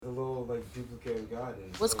duplicate of God.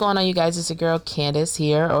 What's going on, you guys? It's your girl Candace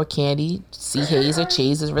here, or Candy, C. Hayes, or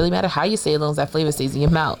Chase. It doesn't really matter how you say it, as long as that flavor stays in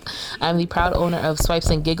your mouth. I'm the proud owner of Swipes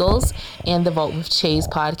and Giggles and the Vault with Chase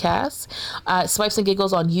podcast. Swipes and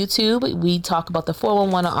Giggles on YouTube. We talk about the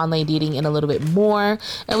 411 on online dating and a little bit more,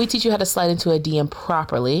 and we teach you how to slide into a DM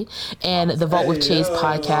properly. And the Vault with Chase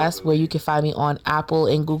podcast, where you can find me on Apple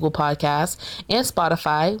and Google Podcasts and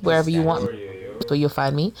Spotify, wherever you want. Where you'll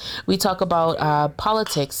find me. We talk about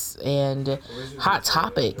politics and hot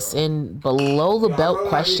topics and below the belt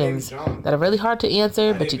questions that are really hard to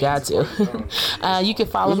answer, but you got to. You can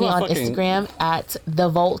follow me on Instagram at The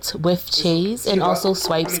Vault with Chase and also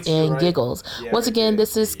Swipes and Giggles. Once again,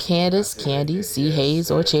 this is Candace, Candy, C. Hayes,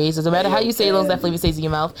 or Chase. Doesn't matter how you say those, that flavor stays in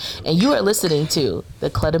your mouth. And you are listening to the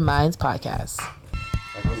Cluttered Minds podcast.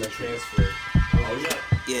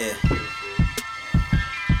 Yeah.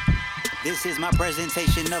 This is my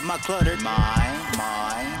presentation of my cluttered mind.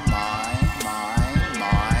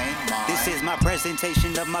 This is my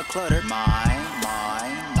presentation of my cluttered mind.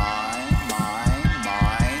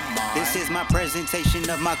 This is my presentation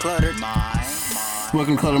of my cluttered mind.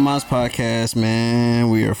 Welcome to Cluttered Minds podcast,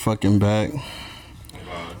 man. We are fucking back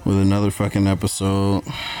with another fucking episode.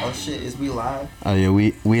 Oh shit, is we live? Oh yeah,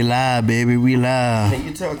 we live, baby, we live. Can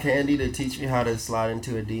you tell Candy to teach me how to slide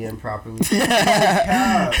into a DM properly?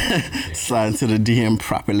 Slide into the DM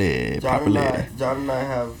properly. John and I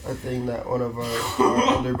have a thing that one of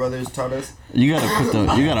our older brothers taught us. You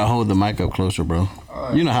gotta hold the mic up closer, bro.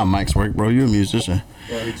 You know how mics work, bro. You're a musician.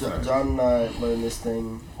 Yeah, John and I learned this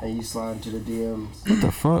thing, and you slide into the DMs. What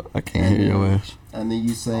the fuck? I can't hear your ass. And then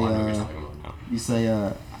you say,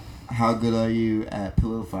 how good are you at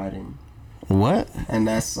pillow fighting? What? And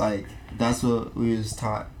that's what we was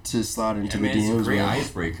taught to slide into the DMs. It's a great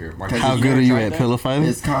icebreaker. How good are you at pillow fighting?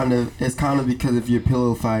 It's kind of because if you're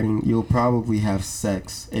pillow fighting, you'll probably have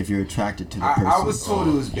sex if you're attracted to the person. I was told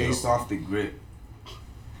it was based off the grip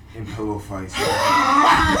in pillow fights.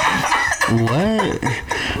 What?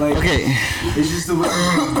 Like, okay. It's just the way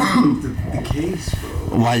the case, bro.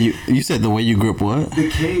 Why you said the way you grip what? The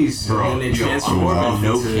case, bro. And they I'm a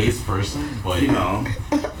no case person, but you know.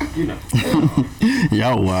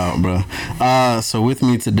 Y'all wild, bro. So with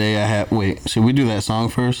me today I have. Wait, should we do that song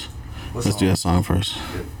first? Let's do that song first.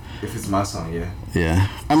 If it's my song, yeah. Yeah.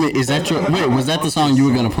 I mean, is that your? Wait, was that the song you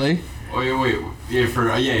were gonna play? Wait. Yeah,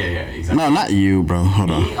 exactly. No, not you, bro.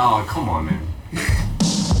 Hold on. Oh, come on, man.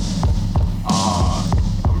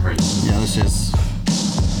 I'm hurting. Yeah, let's just.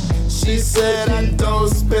 She said I don't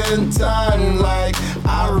spend time like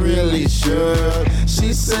I really should.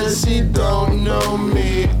 She said she don't know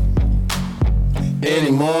me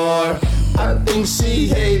anymore. I think she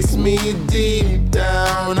hates me deep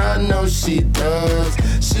down. I know she does.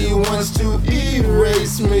 She wants to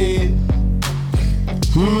erase me.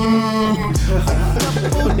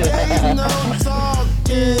 Days no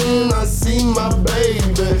talking. I see my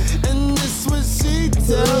baby, and this what she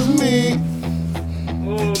tells me.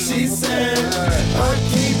 She said, I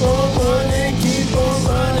keep on running,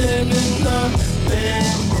 and nothing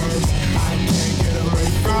works. I can't get away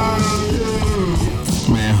from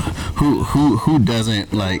you. Man, who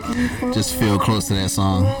doesn't like just feel close to that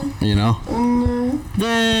song, you know?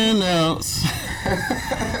 Then else.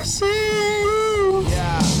 See you.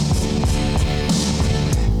 Yeah.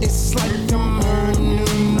 It's like I'm her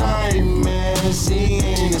new nightmare. She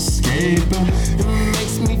ain't escaping. It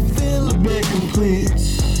makes me feel a bit complete.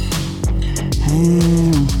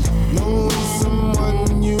 Knowing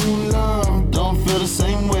someone you love don't feel the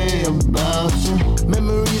same way about you.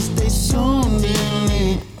 Memories they soon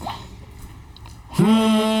delete. A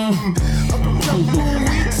couple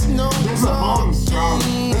weeks no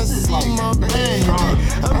talking. I see my baby.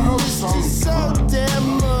 I miss you so damn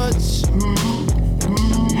much.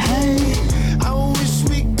 Hey, I wish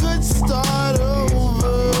we could start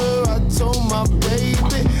over. I told my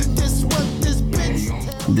baby this what this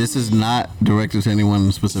bitch. This is not directed to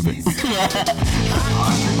anyone specific.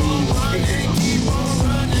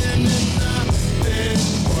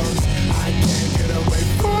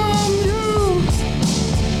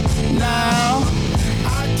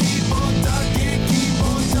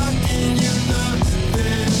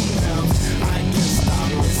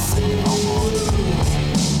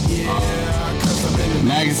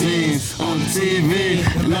 Magazines on TV,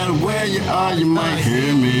 no matter where you are, you might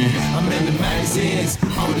hear me. I'm in the magazines,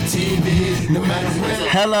 on the TV, no matter where.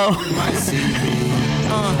 Hello. You might see me.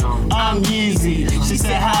 I'm Yeezy. She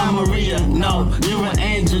said, hi, Maria. No, you're an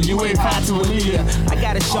angel. legends, you ain't hot to a leader. I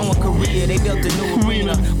gotta show a career, they built a new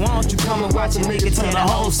arena. Why don't you come and watch a nigga tear The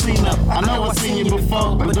whole scene up. I know I seen you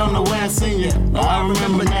before, but don't know where I seen you. Oh, I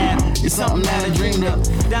remember now. It's something that I dreamed of.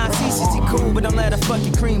 Don CCC cool, but don't let her fuck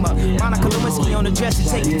your cream up. Monica Lewinsky on the dresser,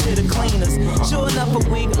 take you to the cleaners. Sure enough, a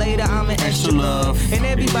week later, I'm an extra love. And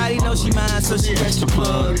everybody knows she mine, so she extra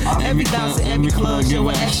plug. Every bounce at every club, show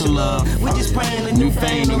her extra love. We just praying the new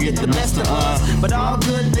fame don't get the best of us. But all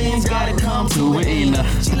good things gotta come to an end.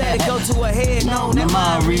 She let it go to her head, no, not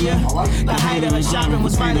my area. The height of her shopping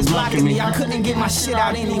was right as blocking me. I couldn't get my shit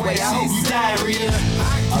out anyway. I hope you diarrhea.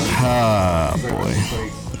 Ah, boy.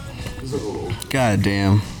 God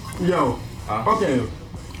damn. Yo, okay.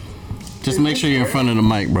 Just make sure you're in front of the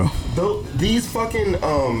mic, bro. These fucking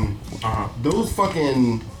those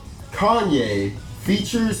fucking Kanye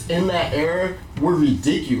features in that era were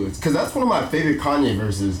ridiculous. Cause that's one of my favorite Kanye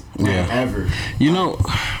verses ever. You know,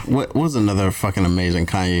 what was another fucking amazing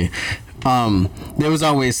Kanye? There was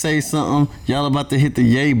always say something. Y'all about to hit the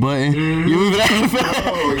yay button. You remember that?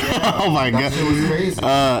 Oh, yeah. Oh my god. That shit was crazy.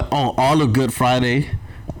 All of Good Friday.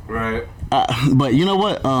 Right. But you know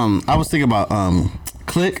what? I was thinking about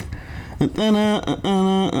Click.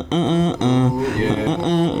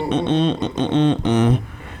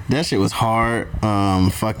 That shit was hard.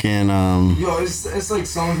 Fucking. Yo, it's like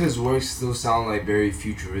some of his works still sound like very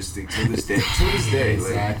futuristic to this day.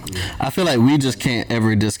 Exactly. I feel like we just can't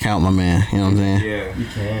ever discount my man. You know what I'm saying? Yeah. You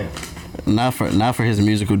can't. Not for his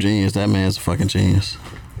musical genius. That man's a fucking genius.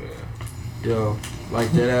 Yo, like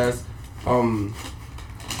deadass.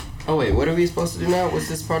 Oh wait, what are we supposed to do now? What's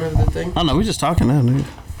this part of the thing? Oh no, we just talking now, nigga.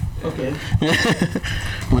 Okay.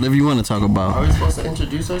 Whatever you want to talk about. Are we supposed to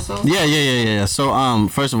introduce ourselves? Yeah. So,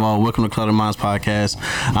 first of all, welcome to Clutter Minds Podcast.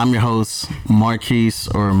 I'm your host, Marquise,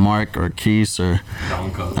 or Mark, or Keese, or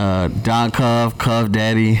Don Cove, Cove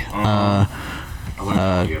Daddy, Cove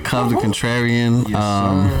the Contrarian,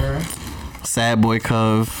 Sad Boy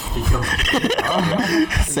Cove.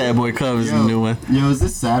 Sad Boy Cove is the new one. Yo, is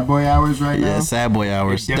this Sad Boy Hours right now? Yeah, Sad Boy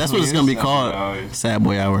Hours. It That's what it's gonna be called. Sad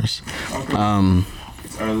Boy Hours.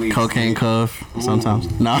 Cocaine Cove sometimes.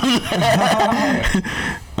 No.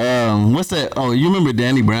 What's that? Oh, you remember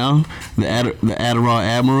Danny Brown, the Adderall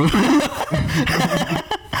Admiral?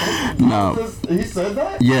 No. He said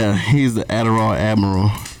that? Yeah, he's the Adderall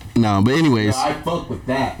Admiral. No, but anyways. I fuck with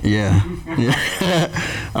that. Yeah.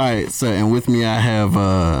 All right. So, and with me I have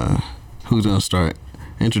who's gonna start?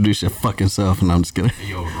 Introduce your fucking self. And I'm just kidding.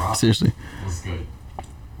 Yo, Rob. Seriously. What's good?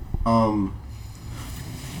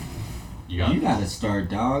 You gotta start,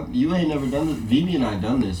 dog. You ain't never done this. Vivi and I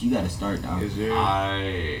done this. You gotta start, dog.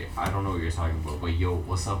 I don't know what you're talking about, but yo,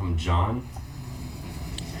 what's up? I'm John.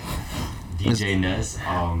 DJ Ness.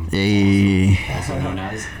 Hey. Also known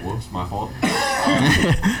as. Whoops, my fault.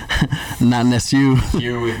 Not Ness you.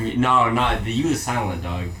 Here with me. No, not the U is silent,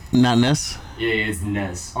 dog. Not Ness. Yeah, it's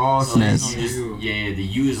Ness. Oh, so Ness. The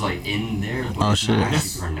U is like in there, but Oh, it's shit. not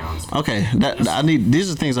actually pronounced. Okay, I need.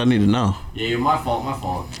 These are things I need to know. Yeah, my fault.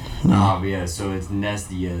 But yeah, so it's Ness,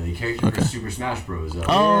 the character from Super Smash Bros.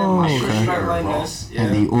 Oh, my okay. bro.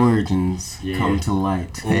 And the origins Yeah. come to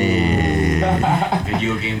light. Hey.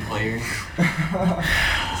 Video game player.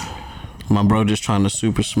 My bro just trying to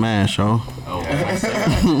super smash, oh. Oh,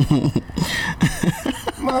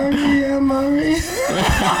 Maria.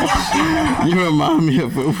 You remind me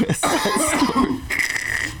of a West Side Story.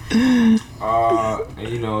 And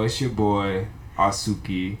you know, it's your boy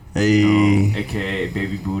Asuki, Hey. aka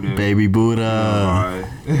Baby Buddha. Baby Buddha.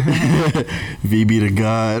 VB the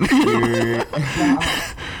God.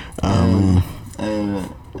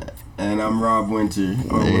 And I'm Rob Winter.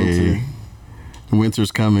 Or Hey. Winter.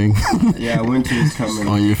 Winter's coming Yeah, winter is coming.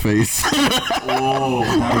 on your face.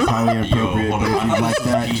 That is highly inappropriate. Yo, But if you'd like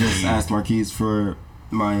that, PG. just ask Marquise for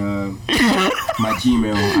my my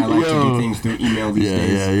Gmail. I like to do things through email these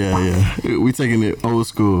days. Yeah. We taking it old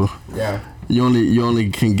school. Yeah. You only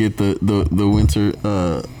can get the winter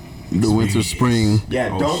winter spring. Yeah,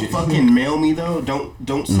 Oh, don't shit. fucking mail me though.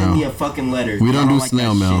 Don't send No. me a fucking letter. We I don't do like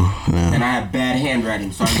snail that mail. shit. Yeah. And I have bad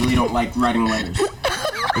handwriting, so I really don't like writing letters.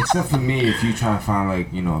 Except for me, if you try to find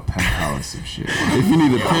like, you know, a pen pal or some shit. If you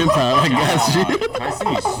need a pen pal, I got you. Can I send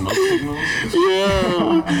you smoke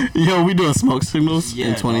signals? Yo, we doing smoke signals Yeah,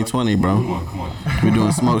 in 2020, bro. Come on. We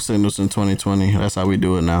doing smoke signals in 2020. That's how we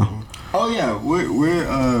do it now. Oh yeah,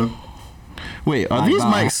 we're Wait, are these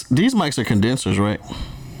mics? These mics are condensers, right?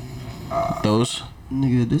 Those?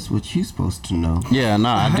 nigga, this what you supposed to know. Yeah,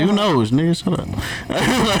 nah, I do know, nigga. Shut up.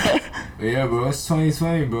 Yeah, bro, it's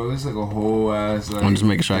 2020, bro. It's like a whole ass. Like, I'm just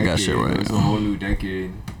making sure I got decade, shit right. It's a whole new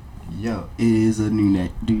decade. Yo, it is a new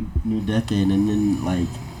decade, and then like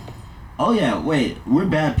Oh yeah, wait, we're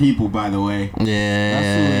bad people, by the way. Yeah,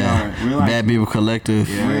 that's who we are. We're like Bad People Collective.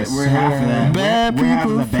 Yeah, we're half of that. Bad we're half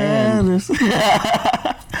of People the band.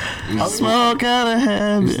 Small kind of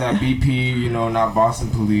habit. It's that BP, you know, not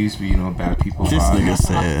Boston Police, but you know, bad people. This nigga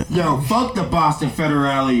said. Yo, fuck the Boston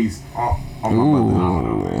Federales. I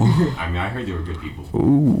mean, I heard they were good people.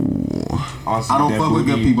 Honestly, I don't fuck with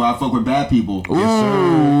good people. I fuck with bad people.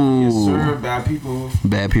 Yes, sir. Bad people.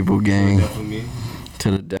 Bad People gang. Definitely.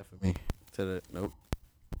 To the death of me. To the nope.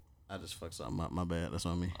 I just fucked something up. My bad. That's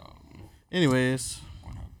on me. Anyways.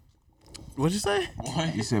 What'd you say?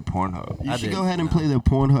 What? You said Pornhub. You should go ahead and play the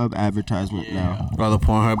Pornhub advertisement now. Oh, the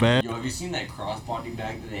Pornhub ad? Yo, have you seen that crossbody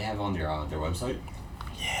bag that they have on their website?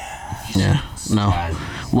 Yeah. No.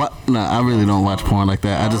 What? No, I really don't watch porn like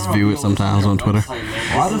that. I just view it sometimes on Twitter.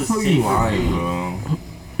 Why the fuck you lying, bro?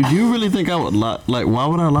 Do you really think I would lie? Like, why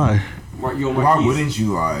would I lie? Why wouldn't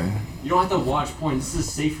you lie? You don't have to watch porn. This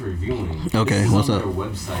is safe for viewing. Okay, this is what's on up? Their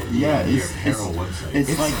website. Yeah, their it's apparel website.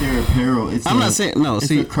 It's like their apparel. I'm not saying no. It's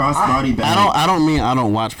See, a crossbody bag. I don't mean I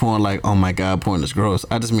don't watch porn like, oh my god, porn is gross.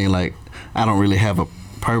 I just mean like I don't really have a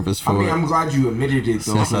purpose for it. I'm glad you admitted it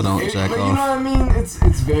though. Since I don't jack off. You know what I mean? It's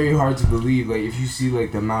very hard to believe. Like if you see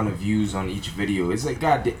like the amount of views on each video, it's like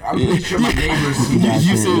goddamn. I'm pretty sure my neighbors see that.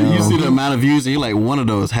 You see the amount of views, and you're like, one of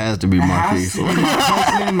those has to be Marquise. My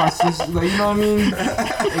cousin, my sister, like you know what I mean?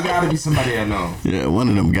 It gotta be somebody I know. Yeah, one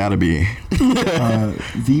of them gotta be.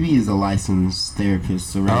 VB is a licensed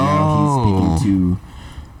therapist, so right now he's speaking to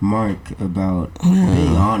Mark about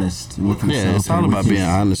being honest with himself. Yeah, it's all about being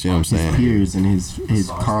honest, you know what I'm saying? His peers and his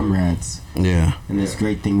comrades. Yeah. And this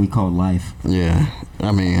great thing we call life. Yeah.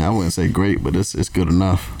 I mean, I wouldn't say great, but it's good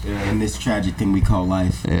enough. Yeah. And this tragic thing we call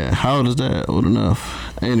life. Yeah. How old is that? Old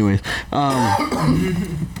enough. Anyways.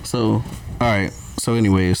 So, alright. So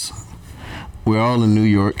anyways, we're all in New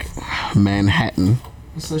York, Manhattan.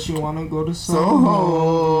 So she wanna go to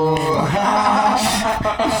Soho.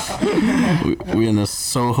 We in a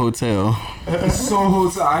Soho hotel. Soho.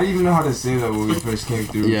 I didn't even know how to say that when we first came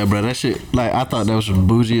through. Yeah, bro, that shit. Like I thought that was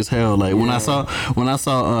bougie as hell. Like when I saw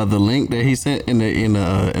the link that he sent in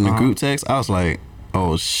the group text, I was like,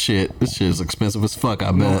 oh shit, this shit is expensive as fuck.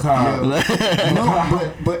 I bet.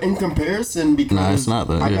 No, but in comparison, because it's not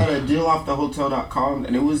though. I got a deal off the hotel.com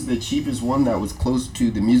and it was the cheapest one that was close to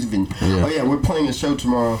the music venue. Yeah. Oh yeah, we're playing a show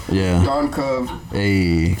tomorrow. Yeah. Don Cove.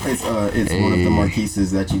 Hey. It's one of the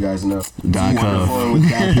Marquises that you guys know. Don Cove. With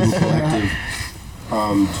Bad People Collective.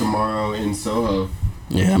 Tomorrow in Soho.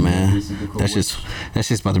 Yeah, man. That's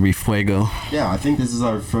just about to be fuego. Yeah, I think this is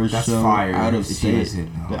our first show out of state.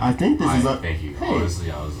 I think this is our. Thank you. Hey.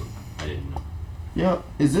 Honestly, I didn't know. Yeah,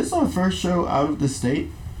 is this our first show out of the state?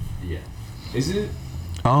 Yeah. Is it?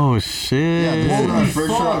 Oh shit! Yeah, this is our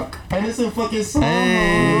first show, and it's in fucking Soho.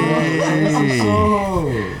 Hey.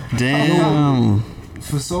 Soho. Damn.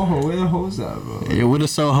 For Soho, where the hoes at, bro? Yeah, where the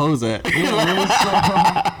Soho's at?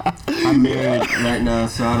 I'm married right now,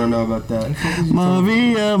 so I don't know about that.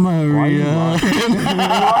 Maria.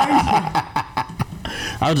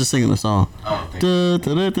 I was just singing the song. Oh,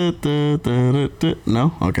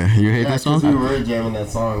 no? Okay. You hate that song? We were jamming that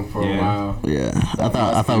song for a while. Yeah.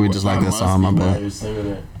 I thought we just liked that song. My bad.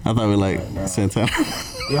 I thought we liked Santana.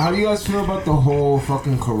 Yeah, how do you guys feel about the whole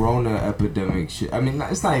fucking corona epidemic shit? I mean,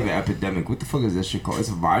 it's not even epidemic. What the fuck is that shit called? It's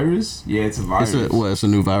a virus? Yeah, it's a virus. It's a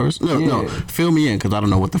new virus? No. Fill me in, because I don't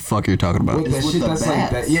know what the fuck you're talking about. That shit that's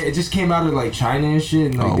like that. Yeah, it just came out of like China and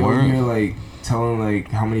shit. And like they were here like telling like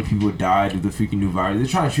how many people died of the freaking new virus. They're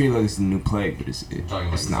trying to treat it like it's a new plague, but it's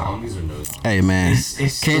not. Zombies or no zombies? Hey man,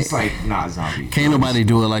 it's like not zombies. Can't nobody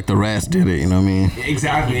do it like the rats did it. You know what I mean?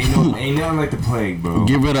 Exactly. Ain't nothing like the plague, bro.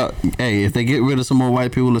 Get rid of. Hey, if they get rid of some more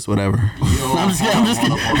white people, it's whatever. I'm just kidding.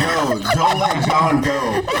 Yo, don't let John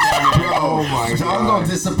go. Oh my John gonna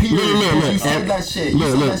disappear. Look, you said that shit.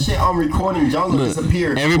 You said that shit on recording. John gonna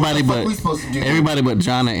disappear. Everybody what the fuck we supposed to do? Everybody but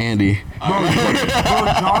John and Andy. Bro,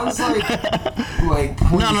 John's like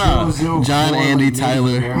no. John, Andy,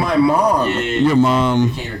 Tyler. My mom. Your mom.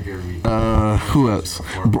 Who else?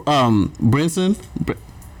 Brinson.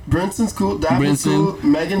 Brinson's cool. Daphne's cool.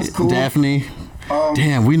 Megan's cool. Daphne.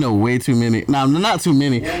 Damn, we know way too many. Nah, not too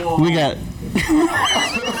many. Whoa. We got.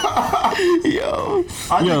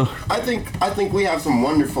 I think we have some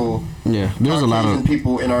wonderful. Yeah, there's a lot of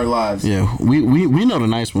people in our lives. Yeah, we know the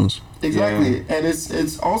nice ones. Exactly, yeah. And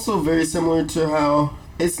it's also very similar to how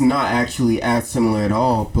it's not actually as similar at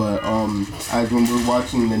all. But as when we're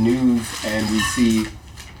watching the news and we see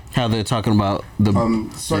how they're talking about the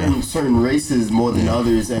certain races more than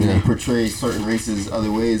others, and they portray certain races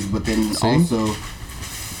other ways, but then also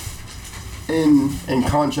in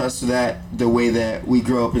contrast to that, the way that we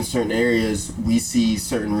grow up in certain areas, we see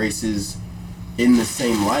certain races in the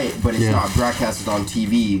same light, but it's not broadcasted on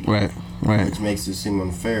TV. Right. Which makes it seem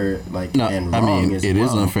unfair, and wrong. I mean, it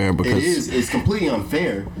is unfair because it's completely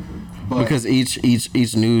unfair. But because each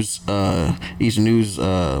news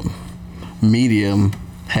medium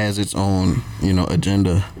has its own,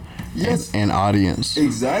 agenda. Yes. And audience.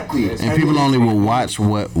 Exactly. And people only will watch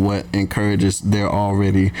what encourages their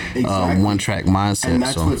already one-track mindset. And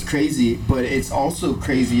that's what's crazy, but it's also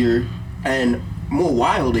crazier and more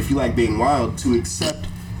wild, if you like being wild, to accept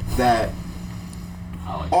that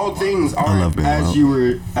all things aren't as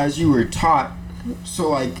you were taught. So,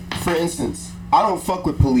 like, for instance, I don't fuck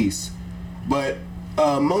with police, but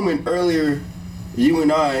a moment earlier, you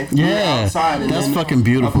and I were outside, and that's then fucking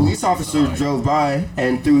beautiful. A police officer drove by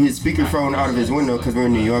and threw his speakerphone out of his window, because we're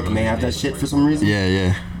in New York and they have that shit for some reason.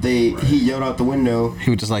 Yeah. He yelled out the window. He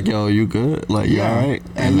was just like, "Yo, you good? Like, you all right?"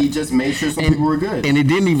 And he just made sure some people were good. And it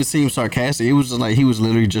didn't even seem sarcastic. It was just like he was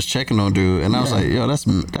literally just checking on dude. And I was like, "Yo, that's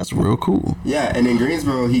real cool." Yeah. And in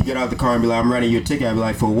Greensboro, he'd get out the car and be like, "I'm writing you a ticket." I'd be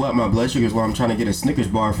like, "For what? My blood sugar's low. I'm trying to get a Snickers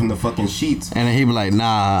bar from the fucking sheets." And then he'd be like,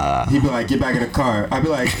 "Nah." He'd be like, "Get back in the car." I'd be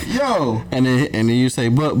like, "Yo." And then you say,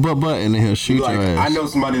 "But," and then he'll shoot your ass. I know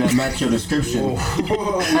somebody that matched your description.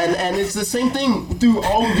 and it's the same thing through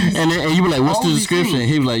all of these. And you be like, "What's the description?"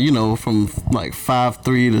 He'd be like, from like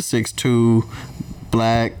 5'3" to 6'2",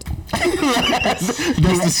 black. He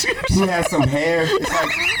has some hair. It's like,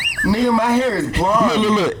 nigga, my hair is blonde.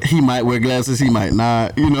 Look. He might wear glasses. He might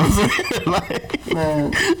not. You know what I'm saying?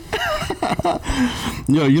 Man.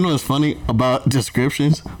 Yo, you know what's funny about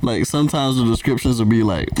descriptions? Like, sometimes the descriptions will be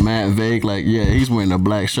like mad vague. Like, yeah, he's wearing a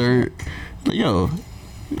black shirt. But yo,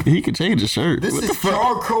 he could change the shirt. This is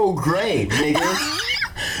charcoal gray, nigga.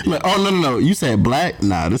 Like, oh no, you said black?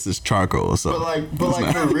 Nah, this is charcoal or something. But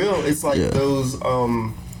like for real, it's like those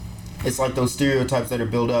it's like those stereotypes that are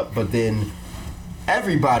built up, but then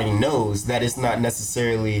everybody knows that it's not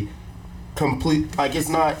necessarily complete. Like, it's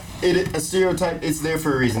not a stereotype. It's there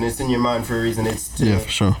for a reason. It's in your mind for a reason. It's to for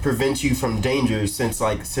sure. prevent you from danger. Since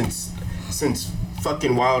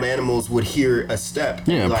fucking wild animals would hear a step.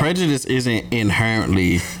 Yeah, like, prejudice isn't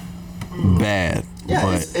inherently bad. Yeah,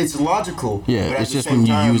 but it's logical. Yeah, it's just when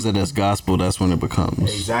you use it as gospel, that's when it becomes.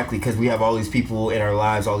 Exactly, because we have all these people in our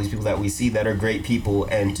lives, all these people that we see that are great people,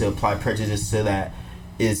 and to apply prejudice to that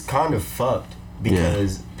is kind of fucked,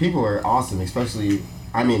 because people are awesome, especially,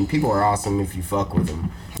 people are awesome if you fuck with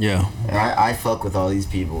them. Yeah. And I fuck with all these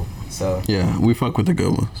people, so. Yeah, we fuck with the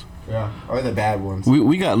good ones. Yeah, or the bad ones.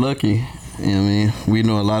 We got lucky. You know what I mean? We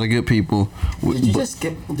know a lot of good people.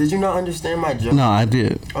 Did you not understand my joke? No, I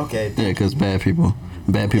did. Okay. Yeah, because bad people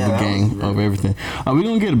gang over everything. Are we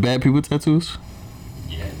going to get bad people tattoos?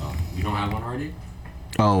 Yeah, no. You don't have one already?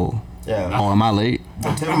 Oh. Yeah. Oh, am I late?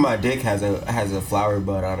 The tip of my dick has a flower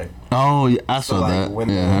bud on it. Oh, yeah, I saw that.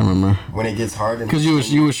 I remember. When it gets hard. Because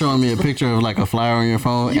you were showing me a picture of like a flower on your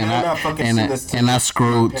phone, and I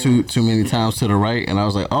scrolled too many times to the right, and I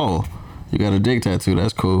was like, oh, you got a dick tattoo.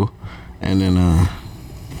 That's cool. And then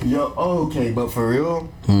okay, but for real?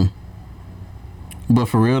 But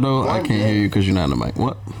for real though, I can't hear you because you're not in the mic.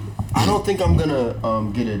 What? I don't think I'm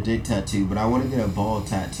gonna get a dick tattoo, but I want to get a ball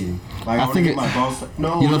tattoo. Like, I think my balls.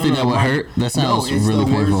 No, you don't think that would hurt? That sounds really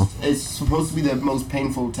painful. It's supposed to be the most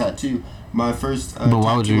painful tattoo. My first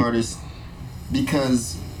tattoo artist,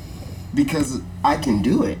 because I can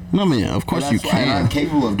do it. No, man, of course you can. I'm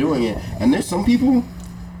capable of doing it, and there's some people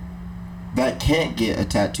that can't get a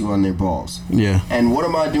tattoo on their balls. Yeah. And what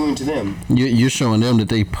am I doing to them? You're showing them that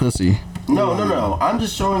they pussy. No. I'm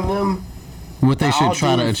just showing them what they should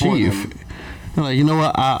try to achieve. Like, you know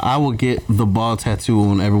what? I will get the ball tattoo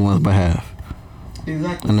on everyone's behalf.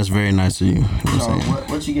 Exactly. And that's very nice of you.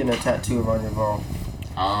 What you getting a tattoo of on your ball?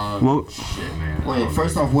 Shit, man. Wait,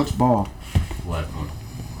 first off, which ball? Left one.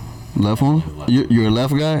 Left one? You're a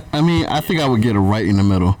left guy? I think I would get it right in the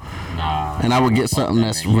middle. Nah. And I would get something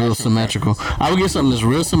that's real symmetrical. I would get something that's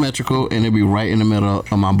real symmetrical, and it'd be right in the middle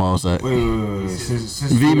of my ball sack. Wait.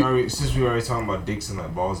 Since we already talking about dicks and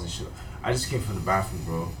like balls and shit, I just came from the bathroom,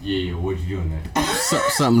 bro. Yeah. What you doing there?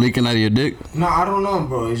 Something leaking out of your dick? No, I don't know,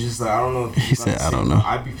 bro. It's just like I don't know. He said, I don't know.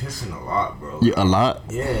 I be pissing a lot, bro. A lot?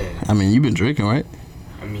 Yeah. You've been drinking, right?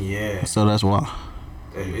 Yeah. So that's why.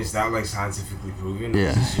 Is that like scientifically proven?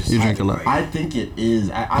 Yeah, you drink a lot. Like, I think it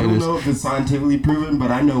is. I don't know if it's scientifically proven,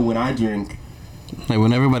 but I know when I drink. Like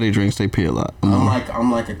when everybody drinks, they pee a lot.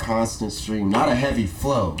 I'm like a constant stream, not a heavy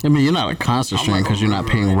flow. You're not a constant stream because you're not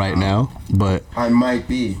peeing right now, but I might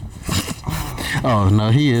be. Oh no,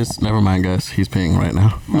 he is. Never mind, guys. He's peeing right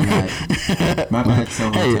now. My bad. My bad.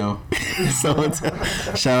 So Hotel. So Hotel.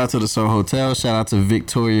 Shout out to the Soul Hotel. Shout out to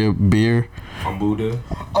Victoria Beer. I'm Buddha.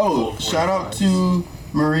 Oh, shout out to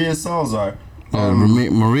Maria Salazar.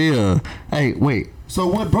 Maria. Hey, wait. So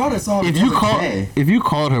what brought us all? If you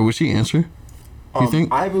called her, would she answer? You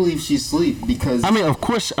think? I believe she's asleep because. I mean, of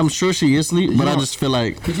course, I'm sure she is asleep, but I just feel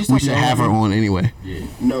like we should have her on anyway. Yeah.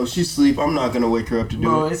 No, she's asleep. I'm not gonna wake her up to do it.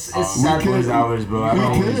 Bro, it's sad boys hours, bro. I don't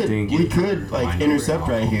always think. We could like intercept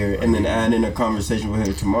right here and then add in a conversation with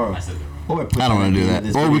her tomorrow. Or I don't want to do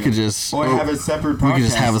that. Or we could just. Or have a separate podcast. We could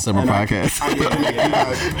just have a separate podcast.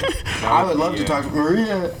 I would love to talk.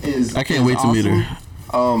 Maria is. I can't wait to meet her.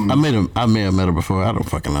 I may have met her before. I don't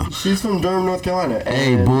fucking know. She's from Durham, North Carolina.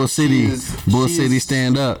 Hey, Bull City, City,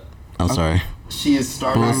 stand up. I'm sorry. She is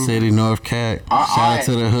starting. Bull City, North Cat. Shout out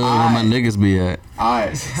to the hood where my niggas be at.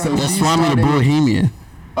 Alright, so that's Swami the Bohemian.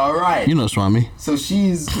 All right. You know Swami. So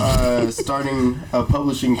she's starting a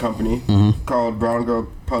publishing company called Brown Girl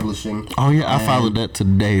Publishing. Oh yeah, I followed that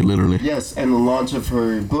today, literally. Yes, and the launch of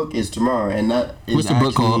her book is tomorrow, and that is what's the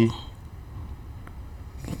book called?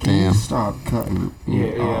 Damn. Stop cutting.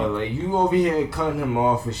 Yeah, like you over here cutting him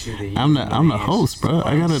off for shit. That I'm the host, bro.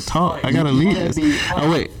 I gotta talk. I gotta lead this. Oh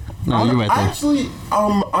wait, no, you're right there. Actually,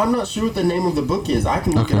 I'm not sure what the name of the book is. I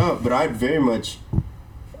can look it up, but I'd very much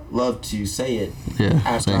love to say it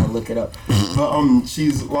after I look it up. But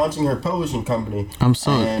she's launching her publishing company. I'm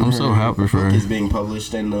so happy for her. Is being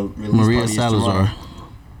published and the release Maria Salazar.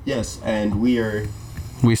 Yes, and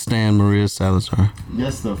we stand Maria Salazar.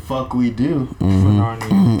 Yes, the fuck we do.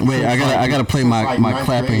 Mm-hmm. Wait, I gotta play my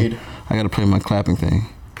clapping. Grade. I gotta play my clapping thing.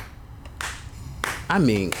 I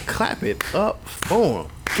mean, clap it up for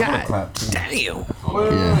him. God damn.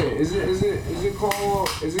 Wait. Is it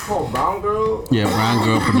called Brown Girl? Yeah, Brown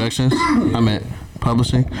Girl Productions. I'm at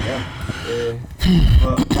publishing. Yeah.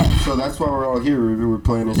 So that's why we're all here. We're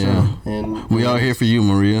playing this show, and we all here for you,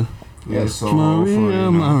 Maria. Yes, so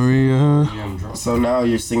Maria. So now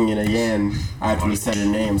you're singing it again after you said her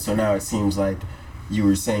name. So now it seems like you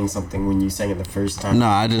were saying something when you sang it the first time. No,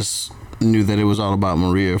 I just knew that it was all about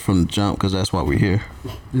Maria from the jump because that's why we're here.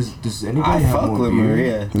 Does anybody have fuck with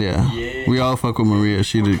Maria? Yeah, we all fuck with Maria.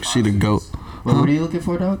 She the goat. What are you looking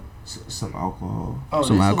for, dog? Some alcohol. Oh,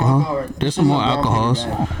 some alcohol? There's some more alcohols.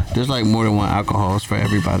 There's like more than one alcohols for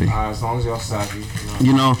everybody. As long as y'all savvy.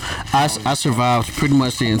 You know, I survived pretty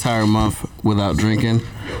much the entire month without drinking.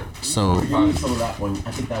 So. Give me some of that one.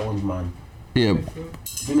 I think that one's mine. Yeah.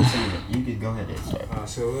 Give me some of it. You could go ahead and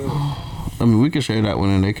start. I mean, we can share that one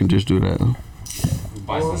and they can just do that.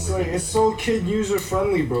 Well, it's so kid user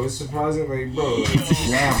friendly, bro. It's surprising, like, bro.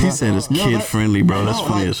 He said it's kid friendly, bro. That's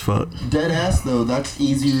funny as fuck. Dead ass though. That's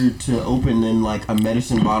easier to open than like a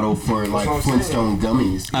medicine bottle for like Flintstone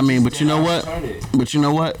gummies. I mean, but you know what?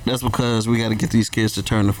 That's because we got to get these kids to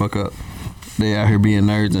turn the fuck up. They out here being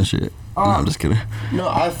nerds and shit. No, I'm just kidding. No,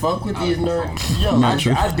 I fuck with these nerds. Yo, I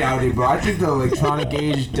doubt it, bro. I think the electronic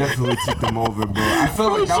age definitely took them over, bro. I feel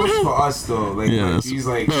like that was for us, though. Like, these,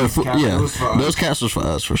 like, those caps was for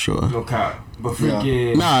us, for sure. No cap. But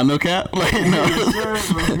freaking... Nah, no cap. Like, no.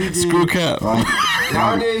 Screw cap.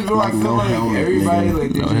 Nowadays, bro, I feel like everybody,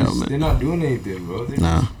 like, they're not doing anything, bro.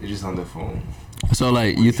 They're just on their phone. So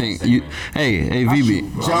like you think you hey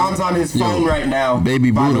VB John's on his phone right now. Baby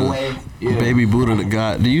Buddha. By the way. Yeah. Baby Buddha the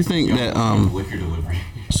God. Do you think that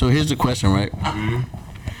so here's the question, right? Mm-hmm.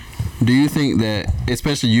 Do you think that,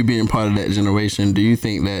 especially you being part of that generation, do you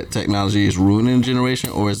think that technology is ruining the generation,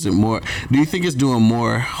 or is it more? Do you think it's doing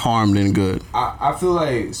more harm than good? I feel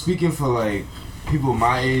like, speaking for like people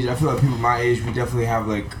my age, I feel like people my age, we definitely have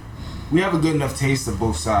like. We have a good enough taste of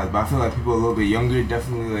both sides, but I feel like people a little bit younger,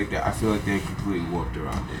 definitely like that. I feel like they're completely warped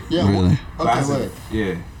around it. Yeah, really? Okay, wait.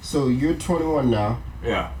 Yeah. So you're 21 now.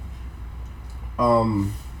 Yeah.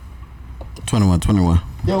 21.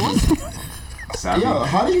 Yo,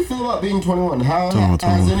 how do you feel about being 21?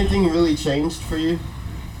 Has anything really changed for you?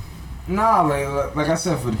 Nah, like I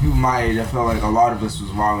said, for the people my age, I felt like a lot of us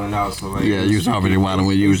was wilding out. So like, you was already wilding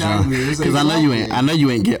when you was young. Because I know you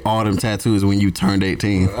ain't get all them tattoos when you turned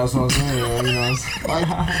 18. That's what I'm saying. You know,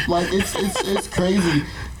 like it's crazy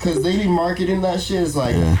because they be marketing that shit. It's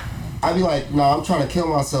like I be like, nah, I'm trying to kill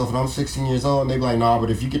myself and I'm 16 years old, and they be like, nah, but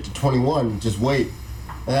if you get to 21, just wait.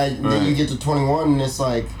 And then you get to 21, and it's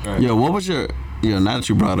like, yo, what was your now that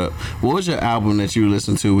you brought up, what was your album that you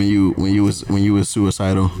listened to when you was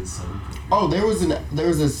suicidal? Oh, there was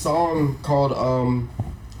a song called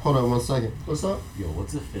hold on 1 second. What's up? Yo,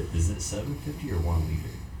 what's a fifth? Is it 750 or 1 liter?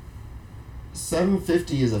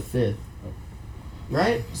 750 is a fifth,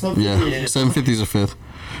 right? 750 is a fifth.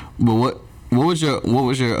 But What was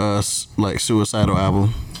your like suicidal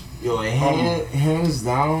album? Yo, hands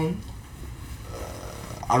down.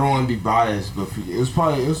 I don't want to be biased, but it was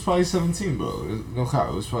probably 17, bro. No cap,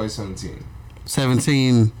 it was probably 17.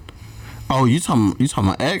 17. Oh, you talking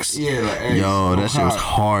about X? Yeah, like X. Yo, that shit was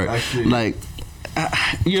hard. That shit. Like,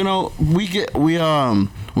 you know, we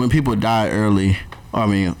when people die early. I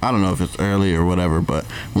mean, I don't know if it's early or whatever, but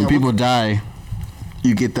when people die,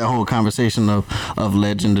 you get that whole conversation of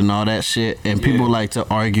legend and all that shit, and people like to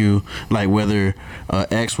argue like whether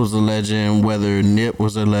X was a legend, whether Nip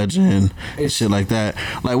was a legend, shit like that.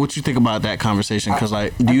 Like, what you think about that conversation? Because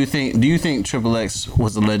like, do you think Triple X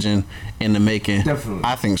was a legend in the making? Definitely,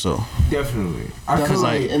 I think so. Definitely, I feel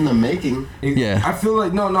like in the making. Yeah, I feel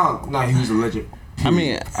like no, he was a legend. I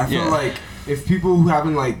mean, I feel like if people who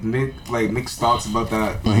having like mixed thoughts about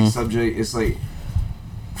that subject, it's like.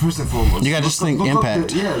 First and foremost, you gotta just think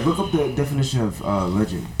impact. Look up the definition of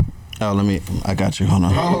legend. Oh, I got you. Hold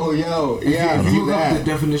on. Oh, yo, yeah. If you look up the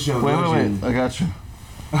definition of legend. Wait. I got you.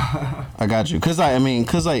 I got you. Cause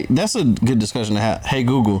that's a good discussion to have. Hey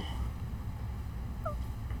Google,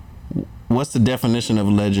 what's the definition of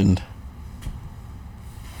legend?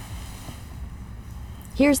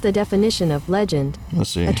 Here's the definition of legend. Let's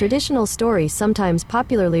see. A traditional story sometimes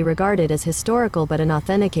popularly regarded as historical but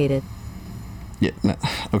unauthenticated. Yeah.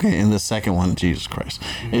 Okay. And the second one, Jesus Christ,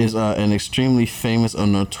 is an extremely famous or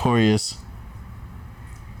notorious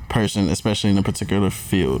person, especially in a particular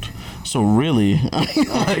field. So really, I mean,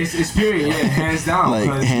 like, it's period. Yeah, hands down. Like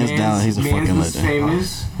hands down, he's a fucking was legend.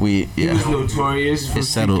 Famous. He was notorious for a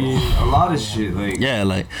lot of shit.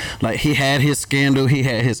 Like like he had his scandal. He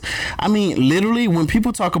had his. I mean, literally, when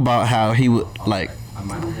people talk about how he would like,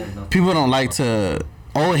 people don't like to.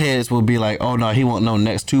 Old heads will be like, oh no, he won't know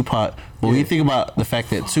next Tupac. But when you think about the fact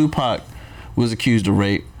that Tupac was accused of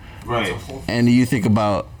rape, right, and you think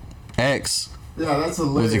about X, that's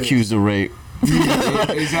was accused of rape,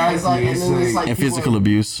 exactly, and physical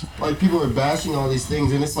abuse. Like people are bashing all these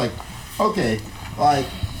things, and it's like, okay, like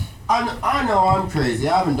I know I'm crazy.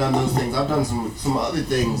 I haven't done those things. I've done some other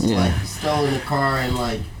things, like stolen a car and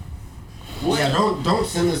like. Yeah, don't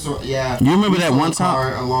send this. Yeah. You remember that one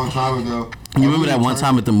time? A long time ago. You remember that one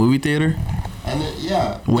time at the movie theater? And then,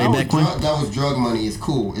 way back when that was drug money. It's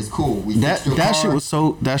cool. That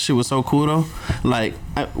shit was so cool though. Like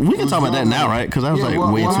we can talk about that now, right? Because that was way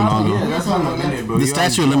too long ago. Yeah, that's what I meant, bro. The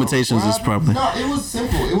statute of limitations is probably. No, it was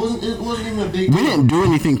simple. It wasn't even a big. We didn't do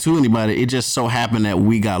anything to anybody. It just so happened that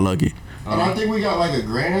we got lucky. And I think we got like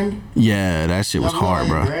 $1,000. Yeah, that shit was hard,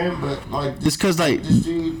 bro. $1,000, but like it's cause like this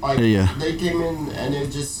dude, like they came in and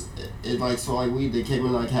it like so like they came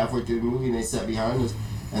in like halfway through the movie and they sat behind us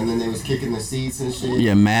and then they was kicking the seats and shit.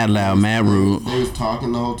 Yeah, mad loud, mad rude. They was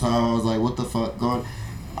talking the whole time. I was like, what the fuck going?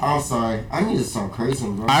 I'm sorry. I need to stop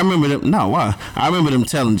crazing, bro. I remember them. No, why? I remember them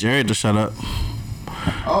telling Jared to shut up.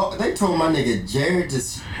 Oh, they told my nigga Jared to.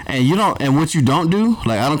 And you don't, and what you don't do,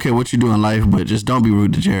 like I don't care what you do in life, but just don't be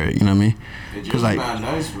rude to Jared. You know what I mean? Because like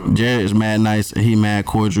Jared is mad nice and he mad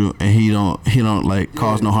cordial and he don't like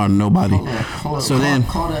cause no harm to nobody. So then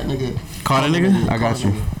call that nigga. Call that nigga. I got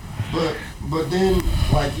you. But then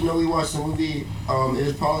like we watched a movie. It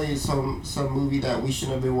was probably some movie that we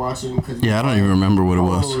shouldn't have been watching. Cause I don't even remember what it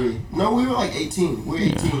was. No, we were like 18. We were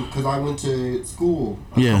 18 because I went to school.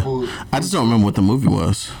 I just don't remember what the movie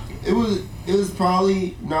was. It was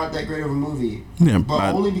probably not that great of a movie. Yeah,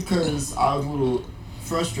 but only because I was a little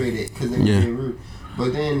frustrated because they were being rude.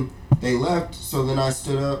 But then they left, so then I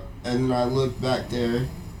stood up and then I looked back there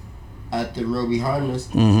at the row behind us.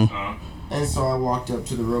 Mm-hmm. And so I walked up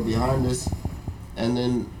to the row behind us, and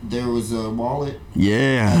then there was a wallet.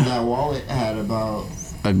 Yeah. And that wallet had about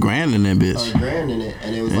 $1,000 in that bitch. $1,000 in it,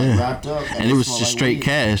 and it was like wrapped up, and it was just straight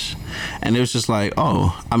cash. And it was just like,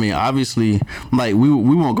 oh, I mean, obviously, like we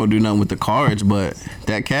won't go do nothing with the cards, but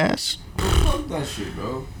that cash. Fuck that shit,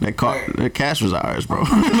 bro. That cash was ours, bro.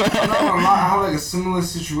 I'm not gonna lie, I have like a similar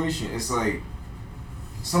situation. It's like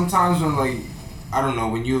sometimes when like I don't know,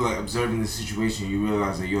 when you're like observing the situation, you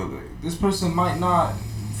realize that you're like this person might not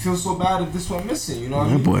feel so bad if this one missing, you know what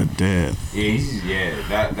I mean? That boy dead. Yeah,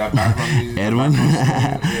 that background music. Edwin?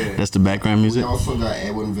 That's the background music? We also got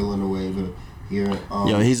Edwin Villanueva here.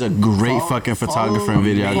 Yo, he's a great fucking photographer and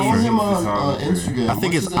videographer. Follow him on Instagram. I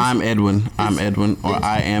think it's I'm Edwin. I'm Edwin. Or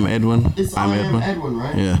I am Edwin. It's I am Edwin,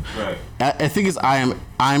 right? Yeah. Right. I think it's I'm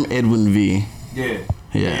Edwin V. Yeah.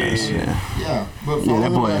 Yeah. But follow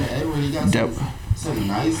him on Edwin. He got some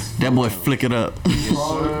nice. That boy flick it up.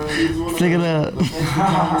 Flick it up.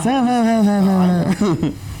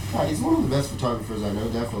 He's one of the best photographers I know,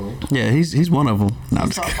 definitely. Yeah, he's one of them. No,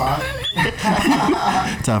 top 5.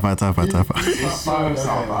 Top 5. Top 5.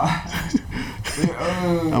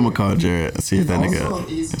 I'm gonna call Jared and see if that nigga.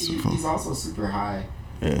 He's also super high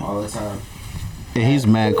all the time. Yeah, he's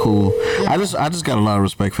mad cool. Yeah. I just got a lot of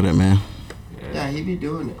respect for that man. Yeah, he be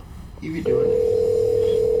doing it.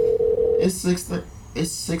 It's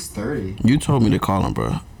 6:30. You told me to call him,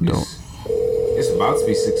 bro. Don't. It's about to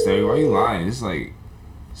be 6:30. Why are you lying? It's like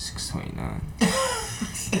 6:29.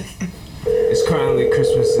 It's currently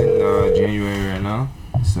Christmas in January right now.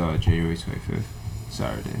 It's January 25th,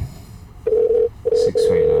 Saturday.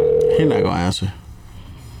 6:29. He not gonna answer.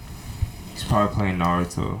 He's probably playing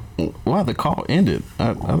Naruto. Why the call ended?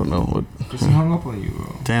 I don't know what. Cause he hung up on you,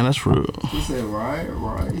 bro. Damn, that's rude. He said, right.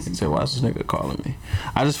 He said, why is this nigga calling me?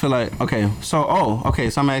 I just feel like, okay, so I'm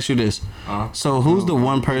gonna ask you this. So who's the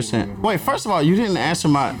one person? Wait, first of all, you didn't answer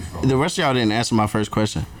the rest of y'all didn't answer my first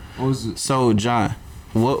question. What was it? So John,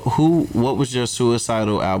 what was your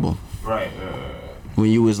suicidal album? Right. When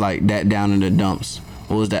you was like that down in the dumps,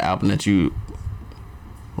 what was the album that you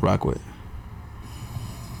rock with?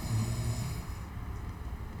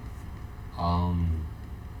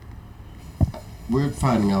 We're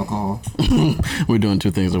finding alcohol. We're doing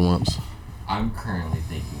two things at once. I'm currently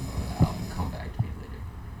thinking of the album. Come back to me later.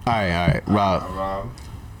 All right. Rob.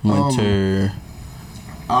 Winter.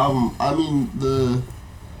 I mean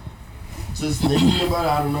just thinking about it,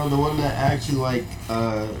 I don't know, the one that actually like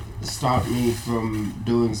stopped me from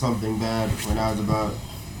doing something bad when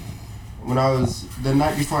I was the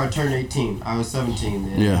night before I turned 18. I was 17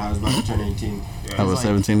 and I was about to turn 18. I was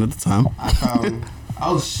 17 at the time. I found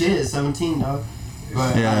 17, dog.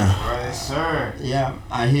 But right, sir. Yeah,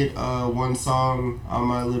 I hit one song on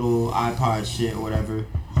my little iPod shit or whatever.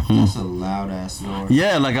 That's a loud ass noise.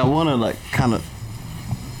 Yeah, like I wanna like kind of.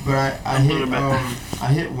 But I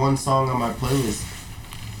hit one song on my playlist,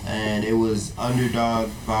 and it was "Underdog"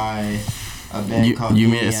 by a band called You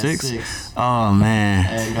Mean at Six. Oh man.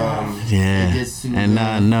 And it gets to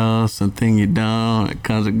I know something you don't. It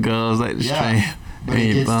comes and goes like the train. But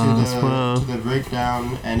it gets to the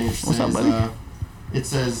breakdown, and it says, it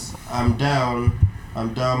says, I'm down,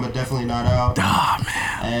 but definitely not out. Oh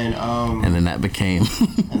man. And then that became.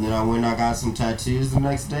 And then I went and I got some tattoos the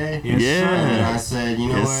next day. Yes, sir. And then I said, you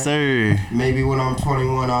know what? Sir. Maybe when I'm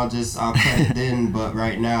 21, I'll cut it then. But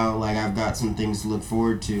right now, like, I've got some things to look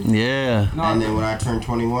forward to. Yeah. And then when I turned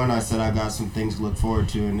 21, I said I got some things to look forward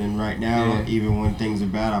to. And then right now, even when things are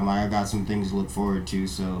bad, I'm like, I got some things to look forward to.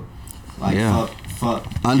 So, like, fuck.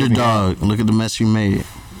 Underdog. Look at the mess you made.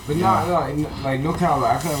 But no, like no kind of,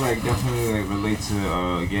 I can like definitely like relate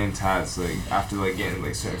to getting tats like after like getting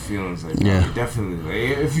like certain feelings like definitely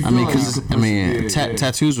like if you feel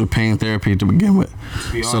tattoos were pain therapy to begin with.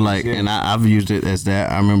 So like and I've used it as that.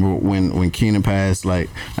 I remember when Keenan passed, like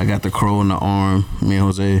I got the crow in the arm, me and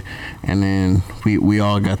Jose, and then we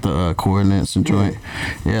all got the coordinates and joint.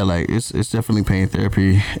 Yeah, like it's definitely pain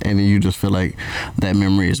therapy, and then you just feel like that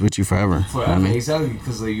memory is with you forever. You know what I mean? Exactly,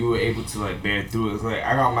 because like you were able to like bear through it. It's like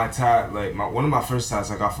I got my tat, like one of my first tats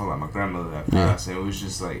I got from like my grandmother that passed, and it was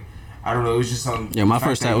just like I don't know, it was just something. Yeah, my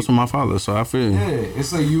first tat was from my father, so I feel. Yeah,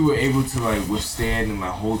 it's like you were able to like withstand and like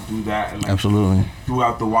hold through that, and like absolutely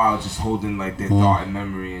throughout the while, just holding like their thought and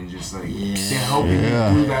memory, and just like helping you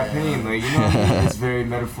through that pain. Like you know, what I mean? It's very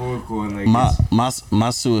metaphorical and like my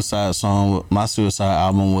suicide song, my suicide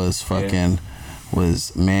album was fucking.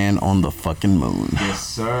 Was Man on the Fucking Moon. Yes,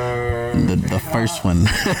 sir. The first one.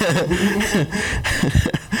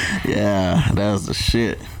 Yeah, that was the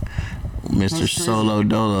shit. Mr. Solo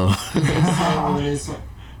Dolo.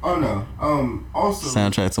 Oh no. Also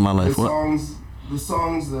soundtrack to my life. The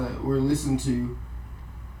songs that were listened to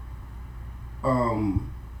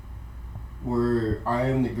were I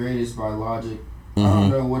Am the Greatest by Logic. I don't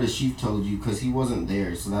know what a sheep told you because he wasn't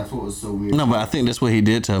there, so that's what was so weird. No, but I think that's what he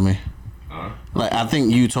did tell me. Like I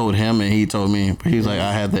think you told him and he told me, but he's like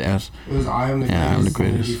I had the answer. It was I Am the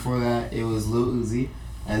Greatest. And before that, it was Lil Uzi,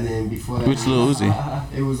 and then before that, which Lil Uzi?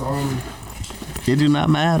 It was It do not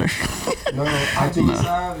matter. No, I think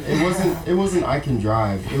it wasn't I Can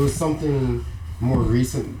Drive. It was something more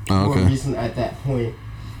recent. More recent at that point,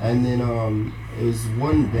 and then it was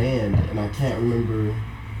one band, and I can't remember.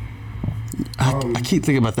 I keep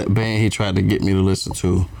thinking about that band he tried to get me to listen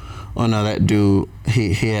to. Oh no, that dude,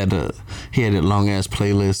 he had a long ass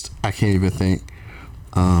playlist. I can't even think.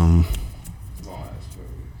 I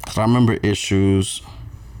remember Issues.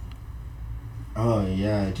 Oh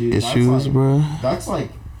yeah, dude. Issues, bro. That's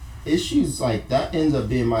like Issues. Like that ends up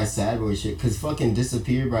being my sad boy shit. Cause fucking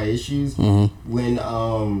Disappeared by Issues. When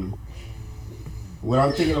I'm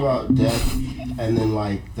thinking about death and then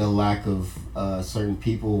like the lack of certain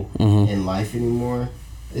people in life anymore.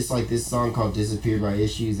 it's like this song called "Disappeared by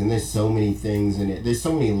Issues," and there's so many things in it. There's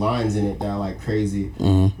so many lines in it that are like crazy.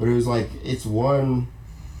 Mm-hmm. But it was like it's one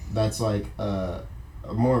that's like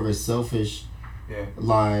more of a selfish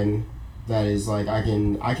line that is like I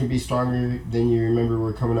can be stronger than you. Remember,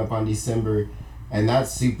 we're coming up on December, and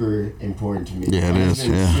that's super important to me. Yeah, it is.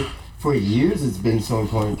 Yeah. For years, it's been so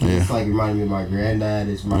important. Cause it's like reminding me of my granddad.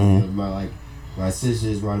 It's reminding me of my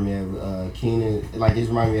sisters. Reminding me of Keenan. Like it's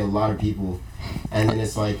reminding me of a lot of people. And then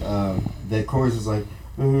it's like the chorus is like,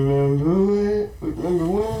 remember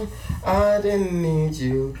when I didn't need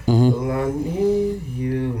you, well I need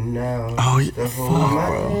you now. Oh, the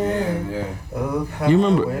whole yeah. You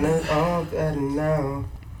remember? When it's all better now.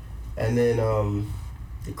 And then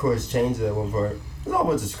the chorus changes at one part. There's a whole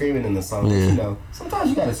bunch of screaming in the song. Yeah. You know,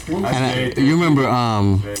 sometimes you gotta scream. And you remember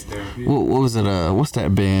what was it? What's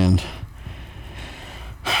that band?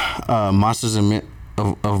 Monsters and Men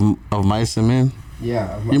of Mice and Men.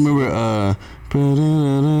 Yeah. You remember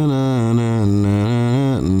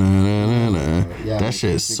that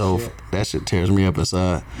shit that shit tears me up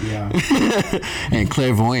inside. Yeah. And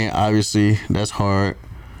Clairvoyant, obviously, that's hard.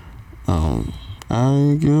 I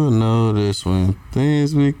think you'll notice when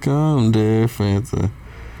things become different.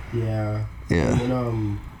 Yeah. Yeah. And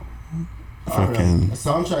then, fucking a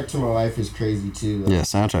soundtrack to my life is crazy too. Yeah,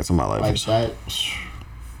 soundtrack to my life. Like that.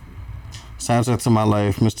 Soundtrack to my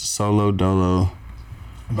life, Mr. Solo Dolo.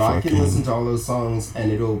 But I can listen to all those songs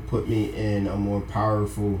and it'll put me in a more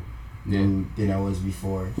powerful mood than I was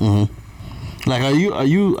before. Mm-hmm. Like, are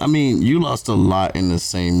you? I mean, you lost a lot in the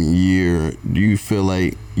same year. Do you feel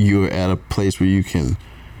like you're at a place where you can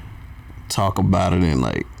talk about it and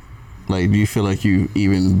like, do you feel like you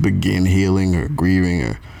even begin healing or grieving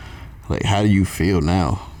or like, how do you feel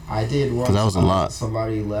now? I did once. Because that was a lot.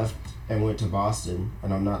 Somebody left and went to Boston,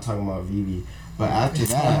 and I'm not talking about Vivi. But after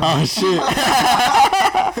that, oh shit!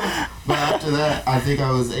 But after that, I think I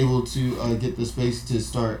was able to get the space to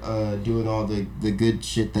start doing all the good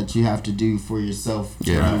shit that you have to do for yourself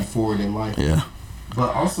to move forward in life. Yeah.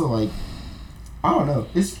 But also, like, I don't know.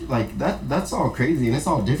 It's like that's all crazy, and it's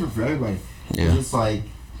all different for everybody. Yeah. It's like.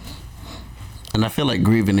 And I feel like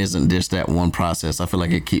grieving isn't just that one process. I feel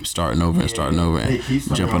like it keeps starting over and starting over and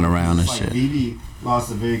jumping around and shit. Vivi lost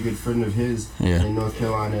a very good friend of his in North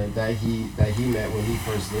Carolina that he met when he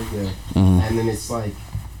first lived there. Mm-hmm. And then it's like,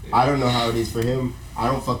 I don't know how it is for him. I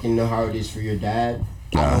don't fucking know how it is for your dad.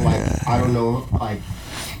 I don't know, like,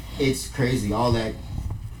 it's crazy. All that,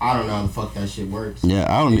 I don't know how the fuck that shit works. Yeah,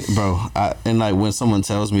 I don't, bro. And like when someone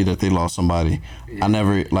tells me that they lost somebody, I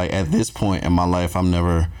never, like at this point in my life, I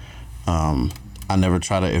never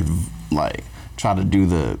try to do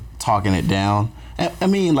the talking it down. I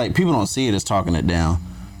mean, like, people don't see it as talking it down,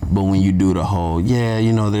 but when you do the whole,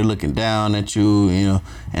 they're looking down at you,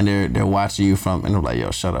 and they're watching you from, and they're like,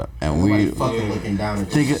 yo, shut up. And fucking looking down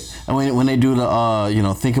at you. And when they do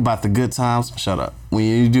the, think about the good times, shut up. When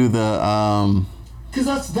you do the,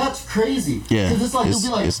 Cause that's crazy. Yeah, cause it's like they'll be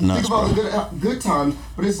like, it's nuts, think about the good times,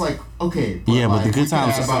 but it's like, okay. But the good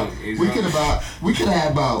times. We could have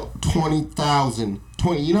had about 20,000.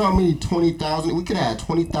 You know how many 20,000? We could have had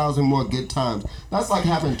 20,000 more good times. That's like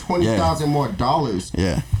having 20,000 more dollars.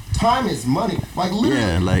 Yeah. Time is money. Like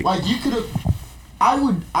literally. Like you could have. I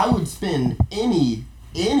would spend any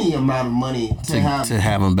amount of money to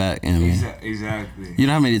have them back. And exactly. You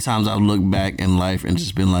know how many times I've looked back in life and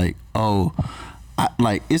just been like, oh.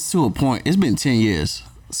 It's to a point. It's been 10 years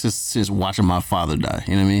since watching my father die.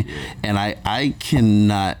 You know what I mean? Yeah. And I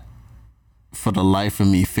cannot, for the life of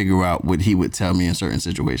me, figure out what he would tell me in certain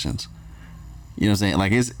situations. You know what I'm saying?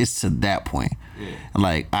 Like it's to that point. Yeah.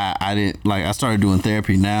 Like I didn't like I started doing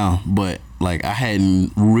therapy now, but like I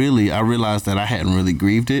realized that I hadn't really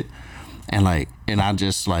grieved it, and I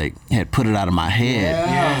just like had put it out of my head.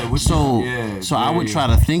 Yeah. So I would try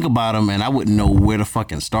to think about him, and I wouldn't know where to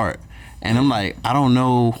fucking start. And I'm like, I don't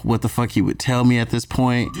know what the fuck he would tell me at this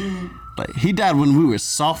point. Dude. Like, he died when we were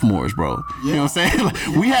sophomores, bro. Yeah. You know what I'm saying? Like,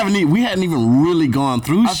 we hadn't even really gone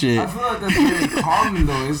through shit. I feel like that's very common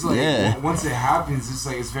though. It's like once it happens, it's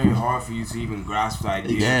like it's very hard for you to even grasp the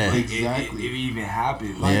idea. Yeah, like, exactly. It even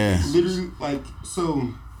happened. Like, literally, like so.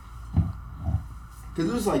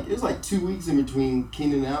 Because it was like 2 weeks in between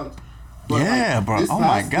Keenan and Alex. But bro.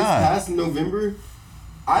 My God. This past November,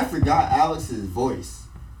 I forgot Alex's voice.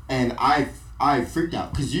 And I freaked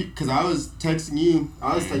out because I was texting you.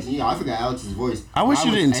 I forgot Alex's voice. I wish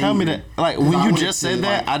you didn't tell me that. Like when you just said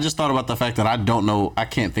that, I just thought about the fact that I don't know. I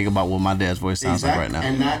can't think about what my dad's voice sounds like right now.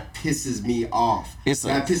 And that pisses me off.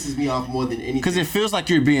 That pisses me off more than anything. Because it feels like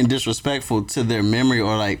you're being disrespectful to their memory,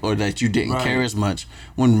 or that you didn't care as much.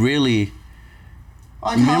 When really,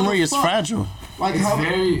 Like, memory is fragile. Like it's how,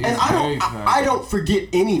 very, and I don't forget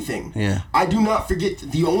anything. Yeah. I do not forget.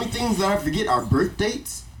 The only things that I forget are birth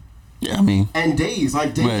dates. Yeah, I mean. And days,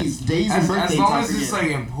 like days and birthdays. As long as it's like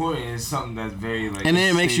important, it's something that's very like. And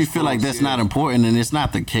then it makes you feel like that's not important, and it's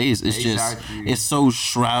not the case. It's just it's so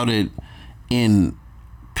shrouded in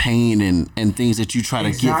pain and things that you try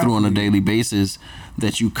to get through on a daily basis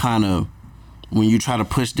that you kind of, when you try to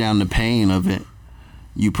push down the pain of it,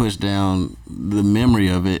 you push down the memory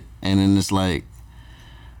of it, and then it's like,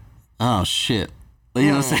 oh shit, you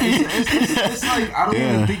know what I'm saying? It's like I don't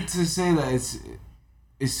even think to say that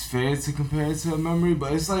it's fair to compare it to a memory,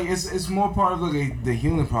 but it's like it's more part of like the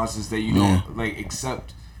healing process that you don't like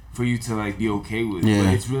accept for you to like be okay with. Yeah.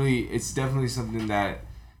 But it's definitely something that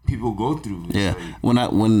people go through. It's yeah.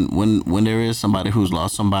 Like, when there is somebody who's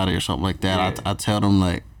lost somebody or something like that, I tell them,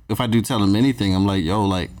 like, if I do tell them anything, I'm like, yo,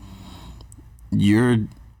 like, you're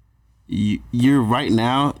right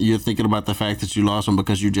now, you're thinking about the fact that you lost them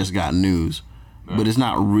because you just got news. Right. But it's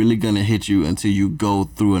not really gonna hit you until you go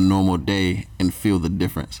through a normal day and feel the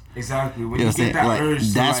difference. Exactly. When you know get that like, urge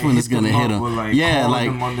that's to, when it's gonna hit them. Like, yeah,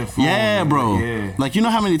 like yeah, bro. Yeah. Like, you know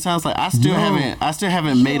how many times like I still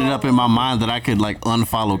haven't made it up in my mind that I could like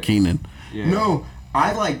unfollow Keenan. Yeah. No,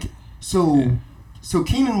 I like so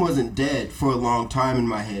Keenan wasn't dead for a long time in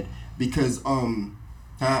my head because I'm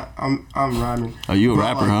rhyming. Oh, you a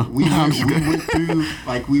rapper, like, huh?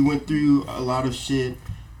 We went through a lot of shit.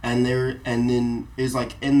 And then it's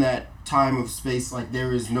like in that time of space, like there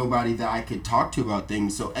was nobody that I could talk to about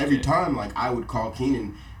things. So every time, like I would call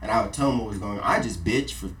Keenan and I would tell him what was going on. I just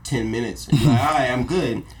bitch for 10 minutes. And be like, all right, I'm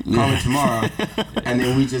good. Call me tomorrow. And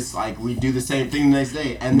then we just like we do the same thing the next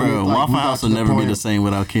day. And bro, then, like, Waffle House will never be the same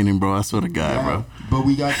without Keenan, bro. I swear to God, bro. But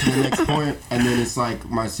we got to the next point, and then it's like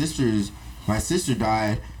my sister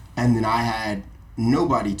died, and then I had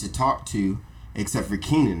nobody to talk to except for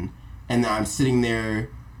Keenan, and I'm sitting there.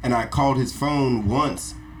 And I called his phone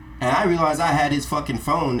once, and I realized I had his fucking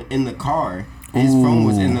phone in the car. His phone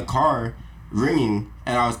was in the car, ringing,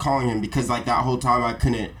 and I was calling him because like that whole time I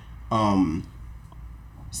couldn't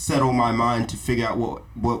settle my mind to figure out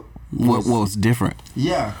what was different.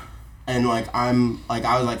 Yeah, and like I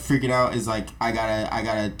was like freaking out. Is like I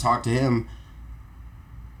gotta talk to him,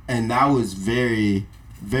 and that was very,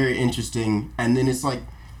 very interesting. And then it's like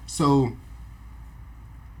so.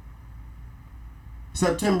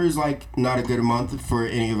 September is like not a good month for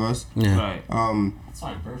any of us. Yeah. Right. It's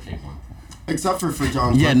my birthday month. Except for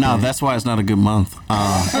John's birthday. No, that's why it's not a good month. No,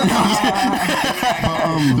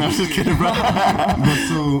 I'm just kidding, bro. But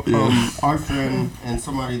so our friend and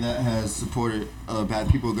somebody that has supported bad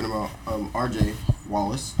people a good amount, RJ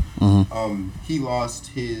Wallace, he lost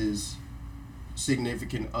his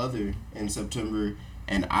significant other in September,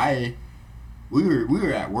 and we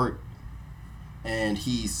were at work, and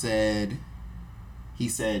he said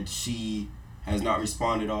she has not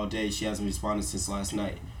responded all day. She hasn't responded since last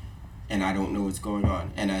night. And I don't know what's going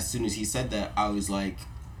on. And as soon as he said that, I was like,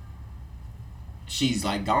 she's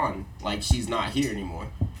like gone. Like she's not here anymore.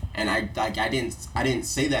 And I didn't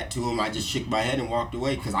say that to him. I just shook my head and walked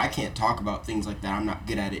away because I can't talk about things like that. I'm not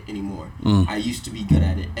good at it anymore. I used to be good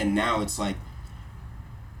at it. And now it's like,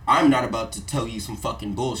 I'm not about to tell you some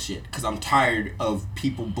fucking bullshit because I'm tired of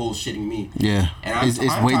people bullshitting me. Yeah, and it's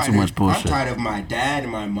way too much bullshit. I'm tired of my dad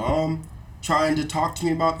and my mom trying to talk to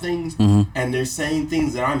me about things, and they're saying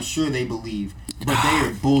things that I'm sure they believe, but they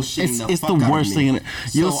are bullshitting it's the worst thing.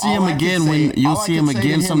 You'll see him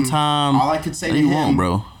again sometime. All I could say to him,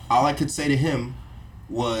 bro. All I could say to him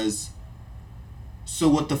was, "So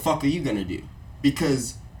what the fuck are you gonna do?"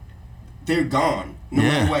 Because they're gone. No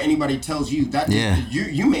matter what anybody tells you, that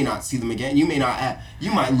you may not see them again. You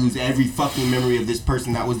might lose every fucking memory of this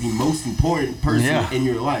person that was the most important person in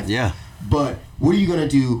your life. Yeah. But what are you gonna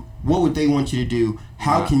do? What would they want you to do?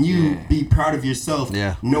 How can you be proud of yourself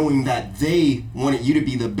knowing that they wanted you to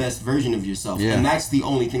be the best version of yourself? And that's the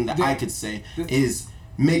only thing that I could say is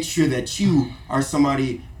make sure that you are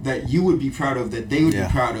somebody that you would be proud of, that they would be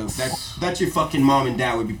proud of, that your fucking mom and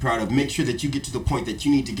dad would be proud of. Make sure that you get to the point that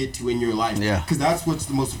you need to get to in your life. Because that's what's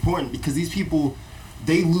the most important. Because these people,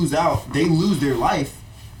 they lose their life.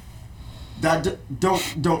 That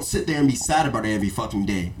don't sit there and be sad about it every fucking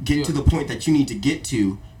day. Get to the point that you need to get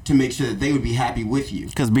to make sure that they would be happy with you.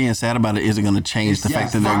 Because being sad about it isn't going to change the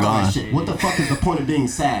fact that they're gone. What the fuck is the point of being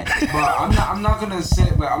sad? But I'm not gonna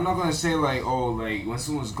say like oh like when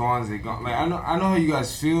someone's gone they're gone. Like I know how you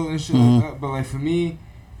guys feel and shit like that. But like for me,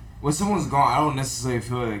 when someone's gone, I don't necessarily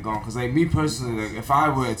feel like they're gone. Cause like me personally, like if I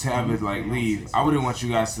were to ever like leave, I wouldn't want you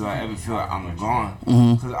guys to like ever feel like I'm gone.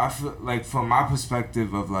 Cause I feel like from my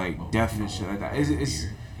perspective of like death and shit like that, it's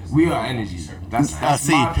We are energy. That's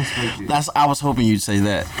my perspective. I was hoping you'd say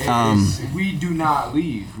that. We do not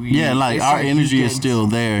leave. Our energy is still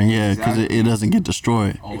there. Yeah, because it doesn't get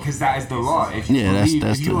destroyed. Because that is the law. If you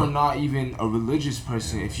if you are not even a religious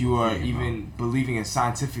person, if you are even believing in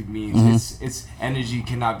scientific means, it's energy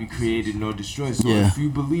cannot be created nor destroyed. So if you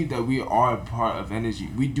believe that we are a part of energy,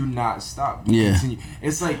 we do not stop. We continue.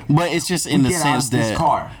 It's like, but it's just in the sense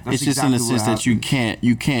that it's just in the sense that you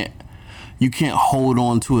can't hold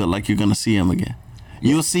on to it like you're gonna see him again.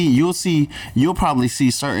 You'll probably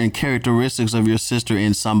see certain characteristics of your sister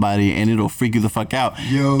in somebody, and it'll freak you the fuck out.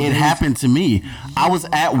 It happened to me. I was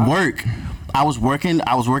at work. I was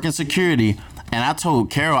working security, and I told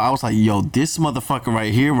Carol, I was like, yo, this motherfucker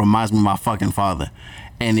right here reminds me of my fucking father.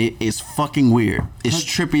 And it is fucking weird. It's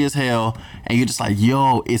trippy as hell, and you're just like,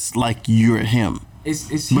 yo, it's like you're him.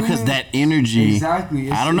 It's because that energy.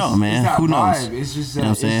 Exactly. I don't know, man. Who knows? It's just you know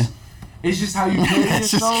what I'm saying? It's just how you carry yourself.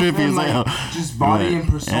 It's just trippy as hell. Just body and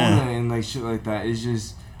persona and like shit like that. It's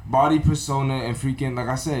just body, persona, and freaking, like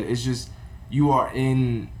I said, it's just you are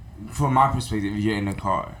in, from my perspective, you're in a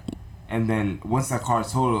car. And then once that car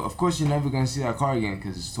is total, of course you're never gonna see that car again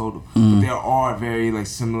because it's total. But there are very like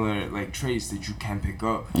similar like traits that you can pick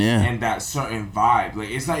up. Yeah. And that certain vibe, like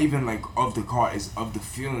it's not even like of the car, it's of the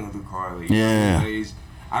feeling of the car. Like, yeah.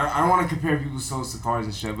 I don't want to compare people's souls to cars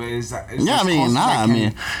and shit, but it's like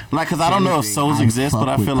cause I don't know if souls exist, but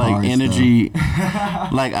I feel like energy,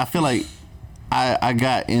 like I feel like I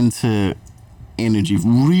got into energy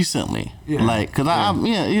recently, cause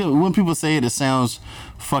when people say it sounds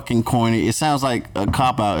fucking corny. It sounds like a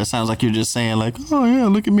cop out. It sounds like you're just saying like, oh yeah,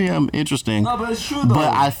 look at me, I'm interesting. No, but it's true though.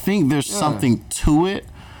 But I think there's something to it,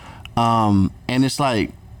 and it's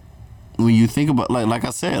like, when you think about like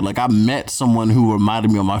I said, like I met someone who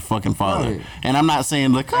reminded me of my fucking father, and I'm not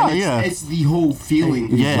saying like it's the whole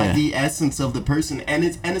feeling, like the essence of the person, and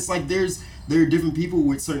it's like there are different people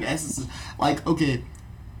with certain essences. Like okay,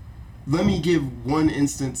 let me give one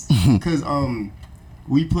instance because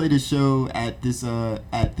we played a show at this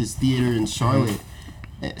theater in Charlotte.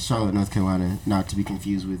 Charlotte, North Carolina, not to be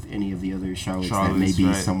confused with any of the other Charlottes that may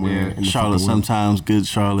be somewhere in the Charlotte sometimes, good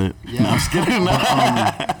Charlotte. Yeah. No, I'm just kidding.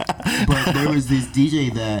 But there was this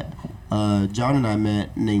DJ that John and I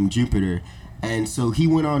met named Jupiter, and so he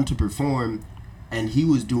went on to perform, and he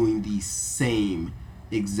was doing the same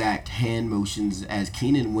exact hand motions as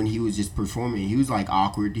Keenan when he was just performing. He was like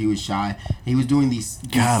awkward, he was shy, he was doing these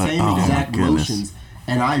same exact motions.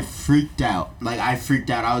 And I freaked out. I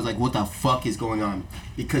was like, what the fuck is going on?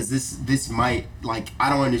 Because this might, like, I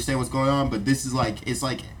don't understand what's going on, but this is like, it's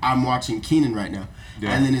like I'm watching Keenan right now.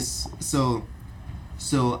 Yeah. And then it's, so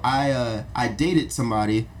I dated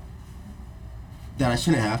somebody that I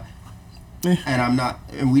shouldn't have. And I'm not,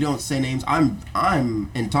 and we don't say names. I'm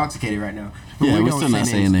intoxicated right now. But yeah, we're still not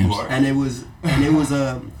saying names. And it was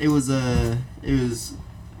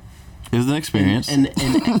an experience, and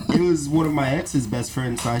it was one of my ex's best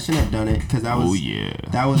friends, so I shouldn't have done it because that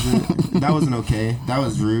wasn't okay. That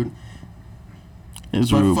was rude.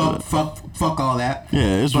 It's rude. Fuck all that.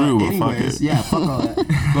 Yeah, it's rude. Anyways, but fuck it. Yeah, fuck all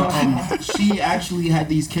that. But she actually had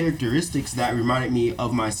these characteristics that reminded me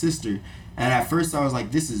of my sister, and at first I was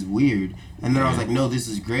like, this is weird, and then I was like, no, this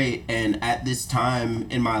is great. And at this time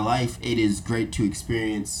in my life, it is great to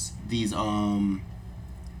experience these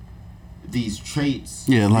traits,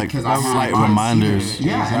 because slight reminders.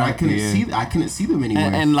 And I couldn't see them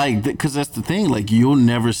anymore. And like, because that's the thing, like you'll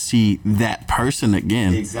never see that person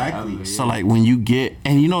again. Exactly. So like when you get,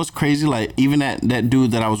 and you know it's crazy, like even that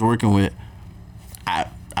dude that I was working with,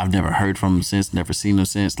 I've never heard from him since, never seen him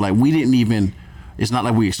since. Like we didn't even. It's not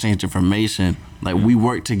like we exchanged information. Like we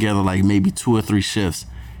worked together like maybe 2 or 3 shifts,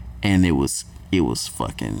 and it was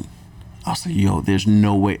fucking. I was like, yo, there's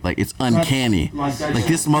no way. Like, it's uncanny. Like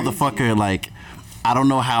this motherfucker, like, I don't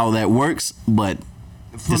know how that works, but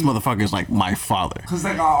this motherfucker is like my father. Cause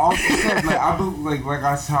like I also said, like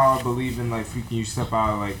that's how I believe in like freaking you step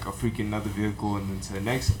out of like a freaking another vehicle and then to the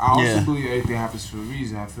next. I also believe everything happens for a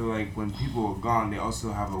reason. I feel like when people are gone, they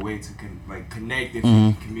also have a way to connect if they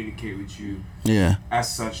can communicate with you. Yeah.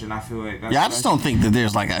 As such, and I feel like that's, I just don't think that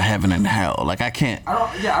there's like a heaven and hell. Like I can't.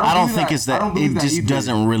 I don't think it's that. It just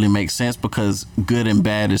doesn't really make sense because good and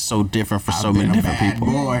bad is so different for so many different people.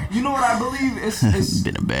 Boy. You know what I believe? It's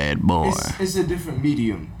been a bad boy. It's a different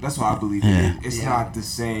medium. That's what I believe. Yeah. It's not the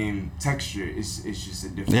same texture. It's just a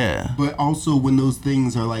different. Yeah. But also when those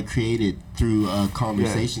things are like created through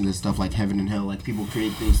conversations and stuff like heaven and hell, like people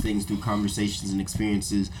create those things through conversations and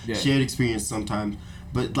experiences, shared experience sometimes.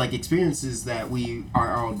 But like experiences that we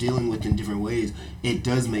are all dealing with in different ways, it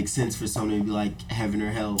does make sense for someone to be like heaven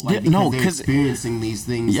or hell, like because they're experiencing these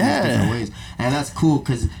things in different ways, and that's cool.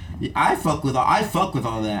 Because I fuck with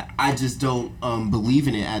all that. I just don't believe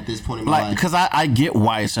in it at this point in my life. Because I get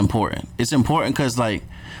why it's important. It's important because like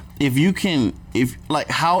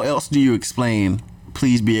how else do you explain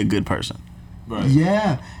please be a good person? Right.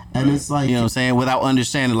 Yeah. And it's like, you know what I'm saying, without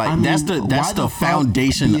understanding, like, I mean, that's the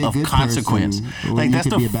foundation of consequence. Like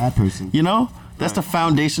that's be a bad person. You know, that's the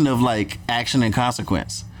foundation of like action and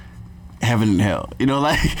consequence. Heaven and hell. You know,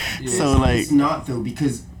 like so like it's not though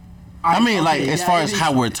because I mean like as far as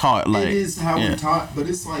how we're taught, like it is how we're taught, but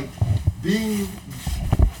it's like being.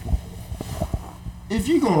 If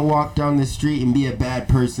you're gonna walk down the street and be a bad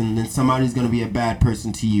person, then somebody's gonna be a bad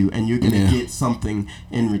person to you, and you're gonna get something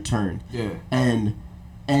in return. Yeah.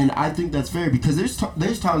 And I think that's fair because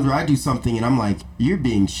there's times where I do something and I'm like, you're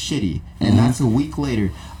being shitty, and that's a week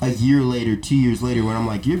later, a year later, 2 years later, when I'm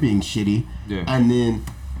like, you're being shitty, and then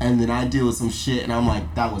I deal with some shit and I'm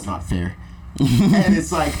like, that was not fair. And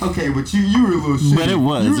it's like, okay, but you were a little shitty. But it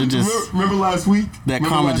was. It just remember last week? That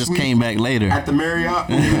karma just came back later at the Marriott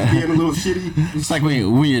when you was being a little shitty. It's like when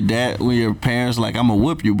your parents like, I'm gonna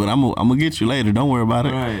whoop you, but I'm gonna get you later. Don't worry about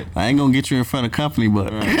it. Right. I ain't gonna get you in front of company,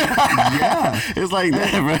 but yeah, it's like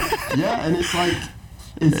that, bro. Yeah, and it's like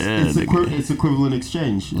it's equivalent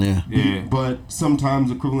exchange. Yeah. But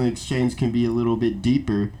sometimes equivalent exchange can be a little bit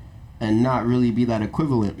deeper, and not really be that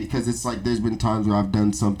equivalent because it's like there's been times where I've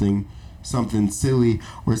done something silly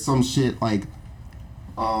or some shit like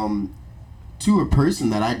to a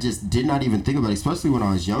person that I just did not even think about, especially when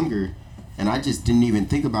I was younger, and I just didn't even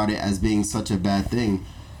think about it as being such a bad thing.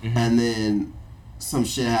 And then some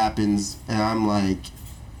shit happens and I'm like,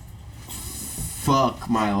 fuck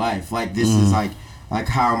my life, like this is like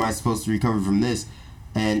how am I supposed to recover from this?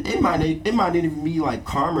 And it might even be like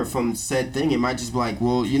karma from said thing. It might just be like,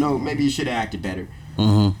 well, you know, maybe you should have acted better.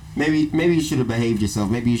 Maybe you should have behaved yourself.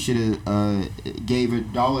 Maybe you should have gave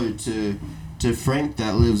 $1 to Frank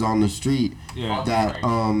that lives on the street. Yeah.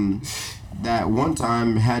 That one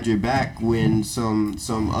time had your back when some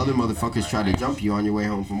other motherfuckers tried to jump you on your way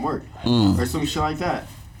home from work or some shit like that.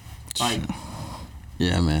 Like,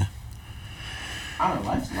 yeah, man. I don't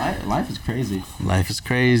know, life is crazy. Life is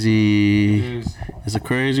crazy. It's a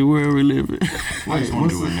crazy world we live in. Wait,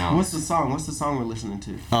 what's the song? What's the song we're listening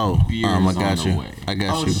to? I got you. I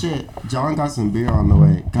got you. Oh shit, John got some beer on the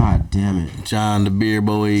way. God damn it, John the beer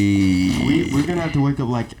boy. We're gonna have to wake up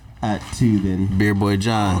like at 2 then. Beer boy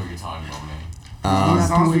John. What are you talking about, man?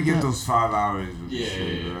 As long as we get those 5 hours.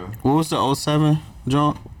 Bro. What was the 07,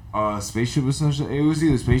 John? Spaceship or something. It was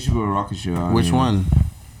either Spaceship or Rocket Ship. Which one?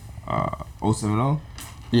 070?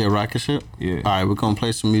 Yeah, Rocket Ship? Yeah. Alright, we're gonna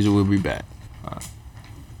play some music, we'll be back. Alright.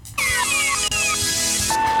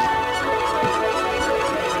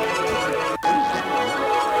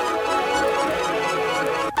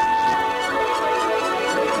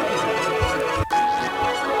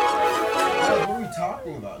 What are we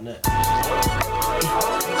talking about next? I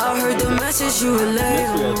heard the message you relayed.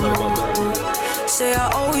 Say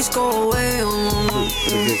I always go away.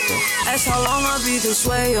 Ask how long I'll be this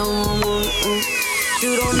way.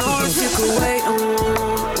 You don't know if you could wait.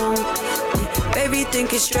 Baby,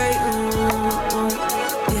 think it straight.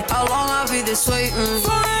 How long I'll be this way.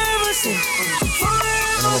 Forever, say. Forever.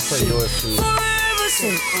 And I'm gonna play yours too. Forever,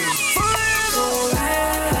 say. Forever.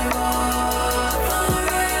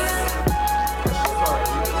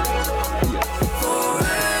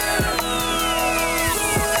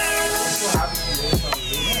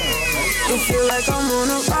 It feel like I'm on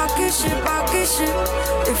a rocket ship.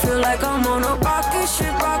 It feel like I'm on a rocket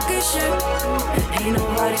ship. Ain't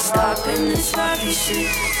nobody stopping this rocket ship.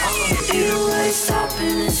 Ain't nobody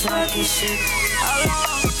stopping this rocket ship.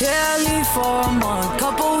 Yeah, I leave for a month.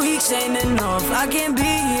 Couple weeks ain't enough. I can't be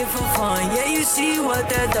here for fun. Yeah, you see what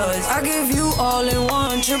that does. I give you all in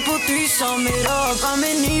one. 333, sum it up. I'm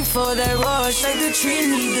in need for that rush. Like the tree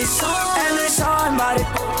need the sun. And it's hard about it.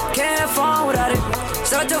 Can't have fun without it.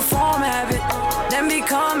 Start to form a habit, then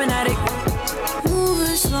become an addict.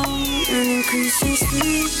 Moving slow and increasing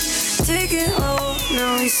speed. Take it low,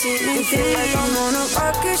 now we sitting. It feel like I'm on a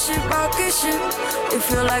rocket ship. It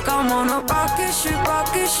feel like I'm on a rocket ship.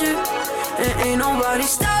 And ain't nobody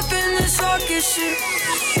stopping this rocket ship.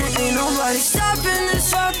 And ain't nobody stopping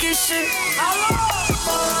this rocket ship.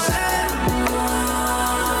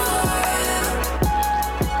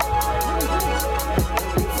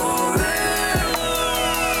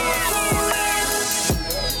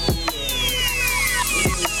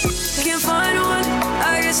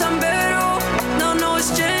 I'm better off, no, it's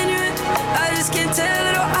genuine. I just can't tell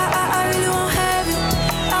it all, I really won't have it.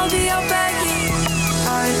 I'll be out back here.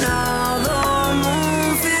 Right now the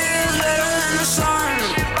moon feels better than the sun.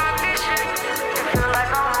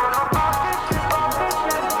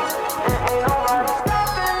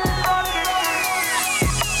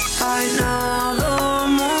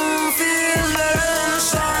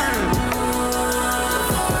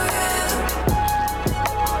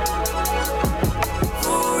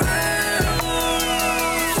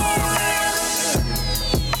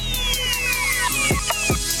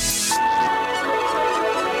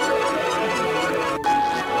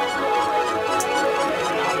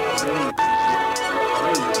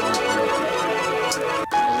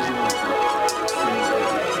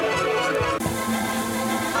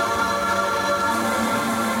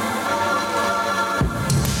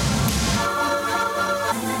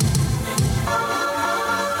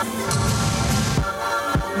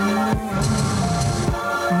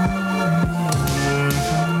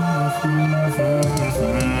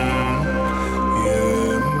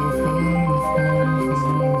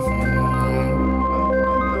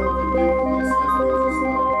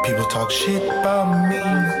 shit about me.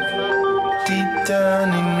 Deep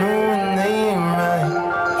down, they know when they ain't right.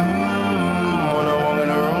 When I walk in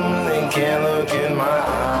the room, they can't look in my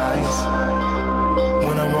eyes.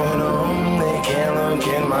 When I walk in the room, they can't look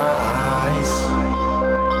in my eyes.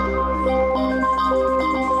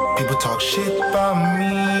 People talk shit about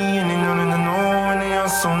me, and they know that they know, and they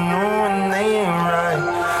also know when they ain't right.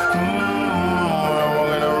 When I walk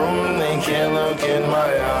in the room, they can't look in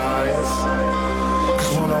my eyes.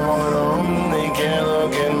 Cause when I walk in the room, they can't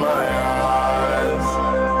look in my eyes.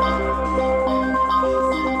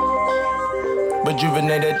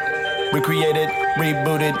 Rejuvenated, recreated,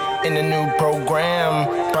 rebooted in a new program.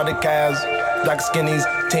 Product calves, black skinnies,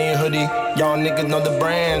 tan hoodie. Y'all niggas know the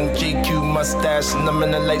brand. GQ mustache, and I'm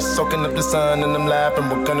in the lake soaking up the sun, and I'm laughing.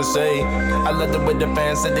 What can I say? I love the way the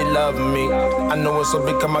fans say they love me. I know it's so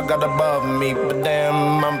big, I got above me. But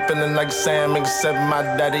damn, I'm feeling like Sam, except my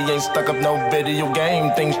daddy ain't stuck up no video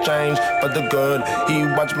game. Things change for the good. He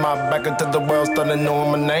watched my back until the world started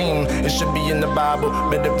knowing my name. It should be in the Bible.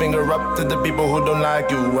 Middle finger up to the people who don't like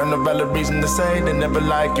you. And a valid reason to say they never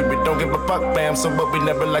like you. We don't give a fuck, fam. So but we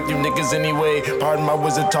never like you niggas anyway. Pardon my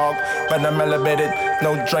wizard talk, but I'm elevated.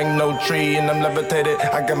 No drink, no tree, and I'm levitated.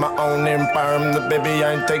 I got my own environment, baby.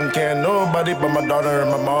 I ain't taking care of nobody but my daughter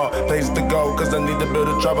and my mom. Place to go, cause I need to build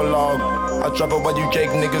a travel log. I travel while you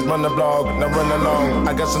Jake niggas run the blog. Now run along.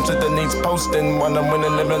 I got some shit that needs posting. When I'm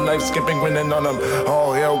winning, living life, skipping, grinning on them.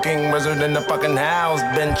 Oh, hell, king wizard in the fucking house.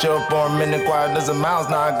 Been chill for a minute, quiet as a mouse.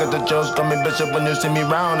 Now I got the chills coming, bishop, when you see me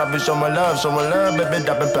round. I be showing love, baby,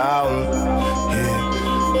 dropping pound. Yeah.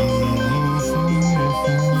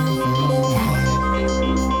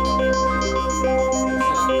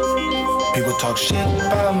 People talk shit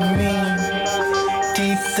about me.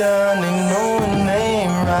 Deep down, they know when they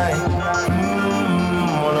ain't right.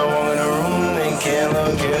 When I walk in the room, they can't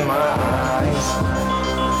look in my eyes.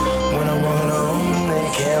 When I walk in the room, they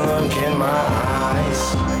can't look in my eyes.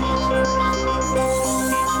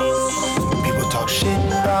 People talk shit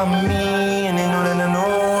about me, and they know that they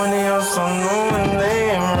know, and they also know when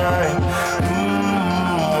they ain't right.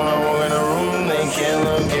 When I walk in the room, they can't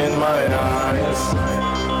look in my eyes.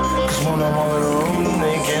 When I'm all in the room,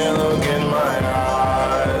 they can't look in my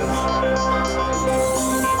eyes.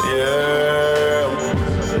 Yeah.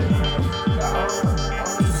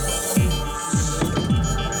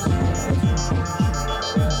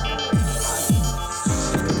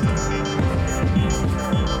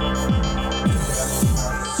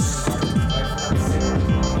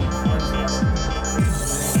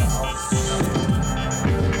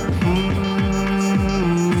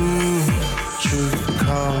 Truth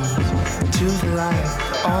comes to the light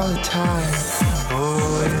all the time.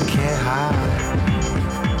 Oh, you can't hide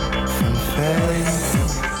from faith.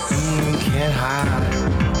 You can't hide.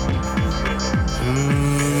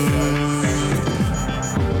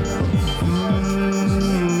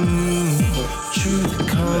 Truth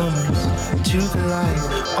comes to the light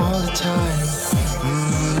all the time.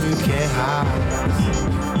 You can't hide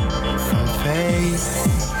from faith.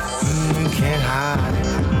 You can't hide.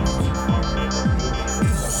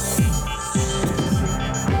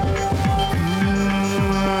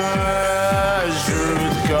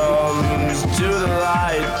 To the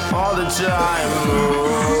light all the time.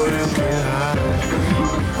 Oh, you can't hide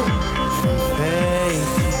from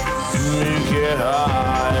faith. You can't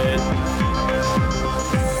hide.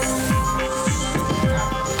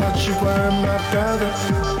 Thought you were my brother.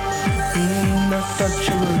 I thought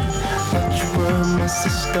you were my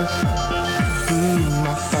sister.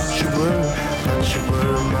 I thought you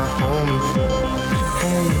were my homie.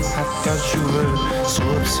 Hey, I thought you were so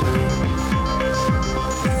absurd.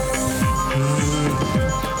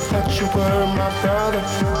 Thought you were my brother.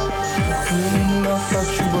 I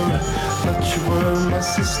thought you were my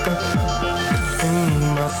sister.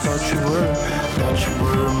 I thought you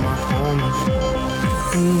were my homie.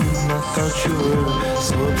 I thought you were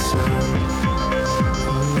so absurd.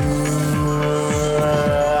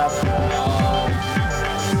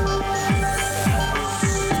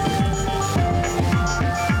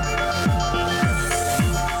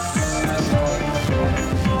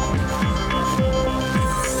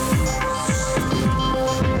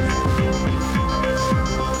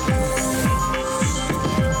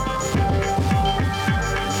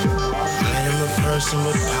 Person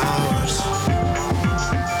with powers.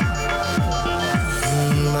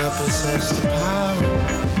 I possess the power.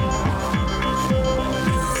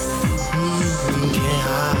 Can't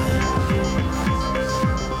hide.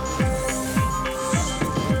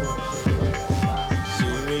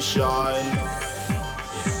 See me shine.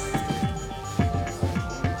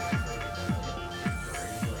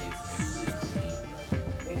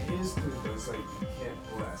 It is clear.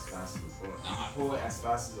 as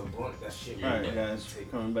fast as a blunt. That shit. Alright, guys,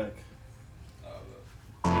 coming back.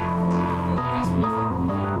 Oh,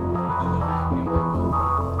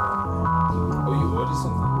 you ordered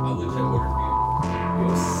something? I legit ordered beer. It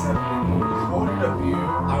was 7 in the morning. You ordered a beer?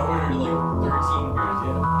 I ordered like 13 beers,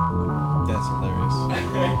 yeah. That's hilarious.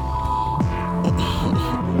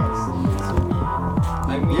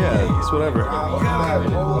 I mean, Yeah, it's whatever.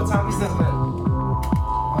 What time is that, man?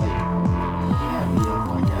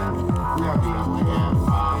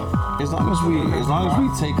 As long as we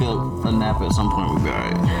take a nap at some point, we'll be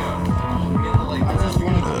alright. I just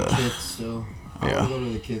want to go to Kith still. I want to go to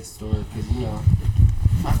the Kith store because, you know,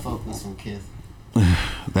 I fuck with some Kith.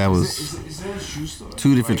 That was Is there a shoe store?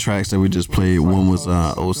 2 different tracks that we just played. One was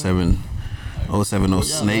 070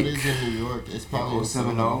 Snake. That is in New York. It's probably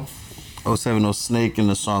 070. 070 Snake, and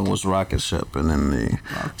the song was Rocket Ship. And then the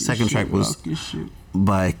second track was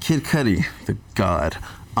by Kid Cudi, the God.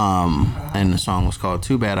 And the song was called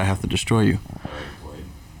Too Bad I Have to Destroy You.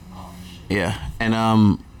 Yeah.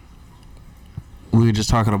 And we were just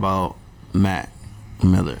talking about Mac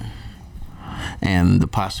Miller and the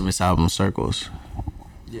posthumous album Circles.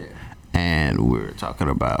 Yeah. And we were talking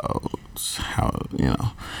about how, you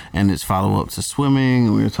know, and its follow-up to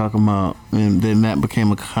Swimming. We were talking about, and then that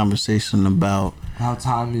became a conversation about how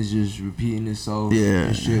time is just repeating itself. Yeah.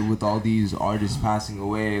 And shit with all these artists passing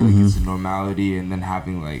away. Like, it's a normality, and then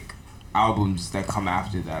having, like, albums that come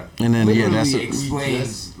after that. And then, literally that's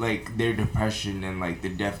explains, like, their depression and, like, the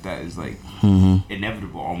death that is, like,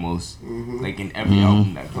 inevitable almost. Like, in every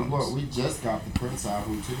album that comes. Look, we just got the Prince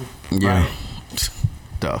album, too. Yeah. Right.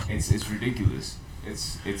 Duh. It's ridiculous.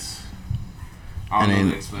 It's I don't know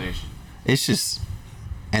the explanation. It's just,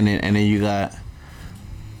 and then you got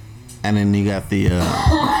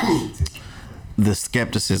the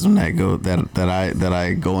skepticism that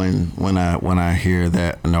I go in when I hear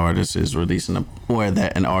that an artist is releasing or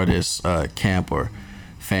that an artist camp or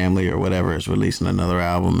family or whatever is releasing another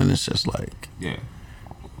album, and it's just like, yeah,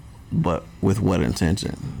 but with what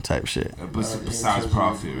intention type shit. Besides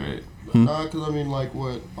profit, right? Because I mean, like,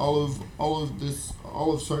 what all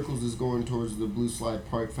of Circles is going towards the Blue Slide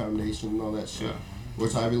Park Foundation and all that shit,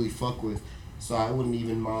 which I really fuck with. So I wouldn't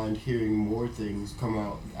even mind hearing more things come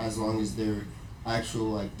out as long as they're actual,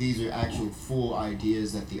 like, these are actual full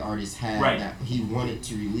ideas that the artist had that he wanted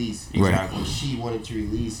to release, exactly, or she wanted to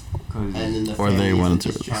release, and then the or they wanted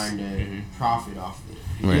just trying to profit off of it.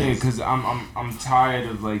 Right. Yeah, because I'm tired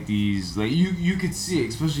of, like, these, like, you could see it,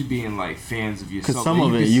 especially being, like, fans of yourself. Because some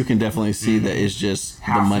of it you can definitely see that it's just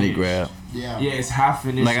half the money grab. Yeah, it's half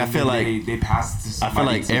finished. Like, I feel like they pass it to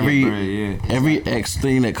somebody. I feel like every X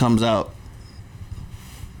thing that comes out,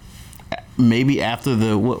 maybe after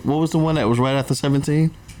the what was the one that was right after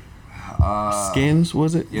 17? Skins,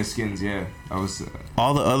 was it? Yeah, Skins. Yeah, I was.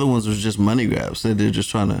 All the other ones was just money grabs. They're just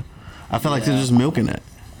trying to. I feel like they're just milking it.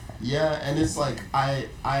 Yeah, and it's like I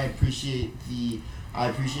appreciate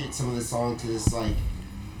some of the songs because it's like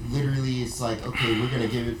literally it's like, okay, we're gonna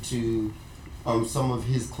give it to some of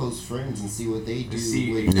his close friends and see what they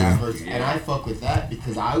do with that person. And I fuck with that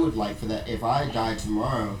because I would like for that if I die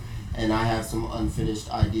tomorrow and I have some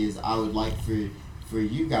unfinished ideas, I would like for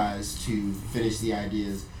you guys to finish the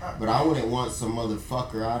ideas, but I wouldn't want some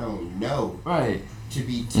motherfucker I don't know to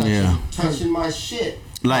be touching my shit.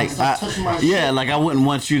 Like like I wouldn't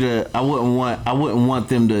want you to. I wouldn't want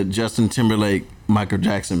them to Justin Timberlake, Michael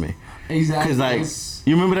Jackson me. Exactly. Because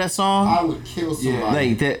you remember that song? I would kill somebody.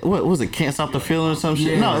 Like that. What was it? Can't Stop the Feeling or some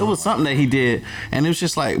shit? No, it was something that he did, and it was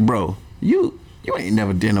just like, bro, you ain't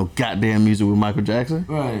never did no goddamn music with Michael Jackson.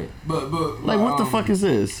 Right. But like, what the fuck is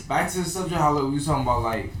this? Back to the subject, how like, we were talking about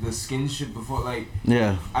like the skin shit before, like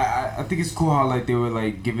I think it's cool how like they were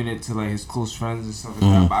like giving it to like his close friends and stuff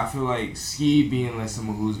like that. But I feel like Ski being like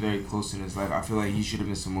someone who's very close in his life, I feel like he should have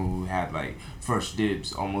been someone who had like first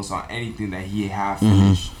dibs almost on anything that he had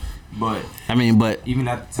finished. But I mean, but even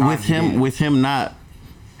at the time with him not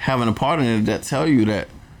having a part in it, that tell you that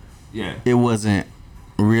it wasn't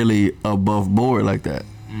really above board like that.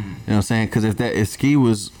 You know what I'm saying? Because if Ski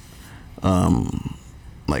was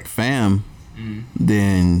like fam,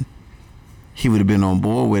 then he would have been on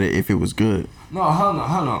board with it if it was good. No, hell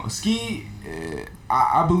no. Ski,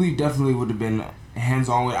 I believe definitely would have been hands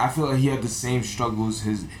on with it. I feel like he had the same struggles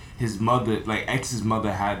his mother, like ex's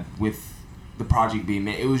mother, had with the project being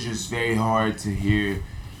made. It was just very hard to hear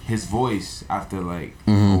his voice after like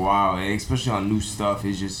a while, and especially on new stuff.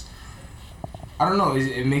 It's just, I don't know.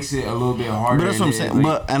 It makes it a little bit harder. But that's what I'm saying.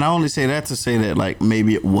 Like, and I only say that to say that like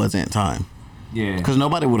maybe it wasn't time. Yeah. Because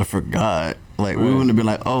nobody would have forgot. Like we wouldn't have been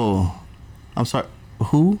like, oh, I'm sorry,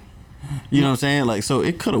 who? You know what I'm saying? Like, so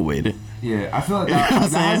it could have waited. Yeah, I feel like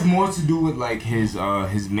that has more to do with like his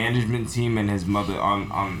management team and his mother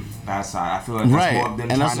on that side. I feel like that's more of them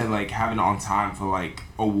trying to like have it on time for like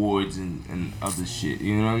awards and other shit.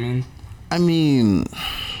 You know what I mean? I mean,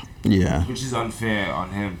 yeah. Which is unfair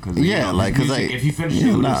on him because if he finished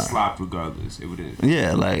it would have slapped regardless. It would have.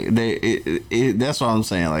 Yeah, like that's what I'm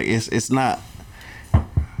saying. Like it's not.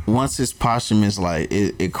 Once it's posthumous, like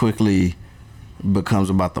it quickly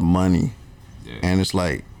becomes about the money, and it's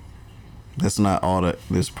like. That's not all that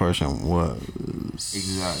this person was.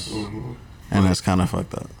 Exactly. And that's kind of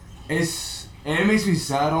fucked up. And it makes me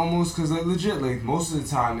sad almost because like legit like most of the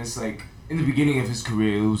time it's like in the beginning of his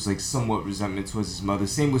career it was like somewhat resentment towards his mother.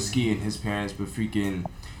 Same with Ski and his parents, but freaking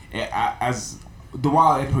as the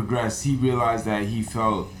while it progressed, he realized that he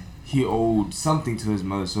felt he owed something to his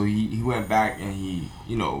mother, so he went back and he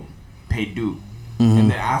paid due. And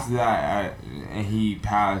then after that and he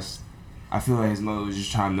passed. I feel like his mother was just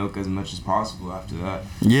trying to milk as much as possible after that.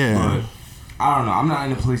 Yeah. But I don't know. I'm not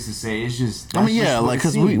in a place to say. It's just. I mean, yeah, like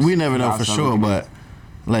because we never know for sure, but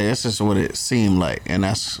like that's just what it seemed like, and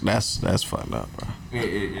that's fucked up, bro.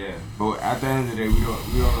 Yeah. But at the end of the day, we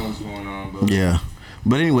don't know what's going on. But yeah.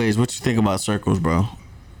 But anyways, what you think about Circles, bro?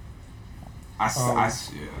 I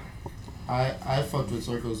fucked with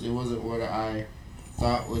Circles. It wasn't what I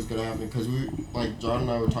thought was gonna happen because we like John and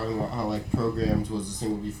I were talking about how like Programs was the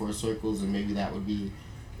single before Circles and maybe it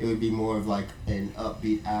would be more of like an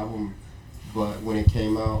upbeat album, but when it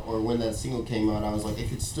came out or when that single came out I was like it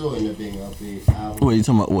could still end up being an upbeat album. Wait, you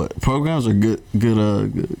talking about what? Programs or good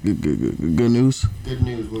news? Good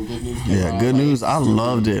News. When Good News came out. Yeah, Good News. I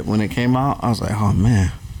loved it when it came out. I was like, oh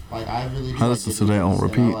man. Like I really. I listened to that on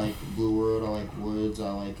repeat. I like Blue World. I like Woods. I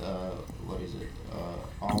like what is it?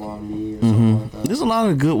 All on Me or something like that. There's a lot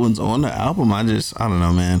of good ones on the album. I don't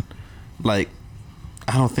know, man. Like,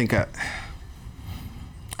 I don't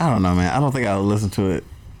know, man. I don't think I would listen to it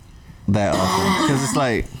that often because it's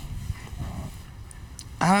like,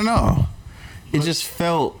 I don't know. It just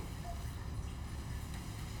felt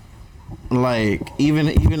like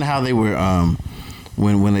even how they were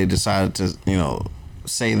when they decided to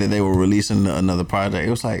say that they were releasing another project.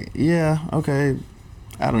 It was like, yeah, okay,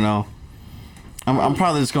 I don't know. I'm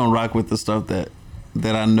probably just gonna rock with the stuff that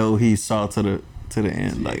I know he saw to the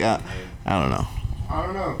end. Like I don't know. I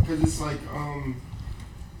don't know because it's like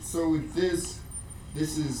so with this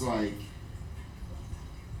is like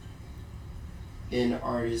an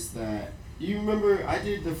artist that you remember I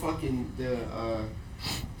did the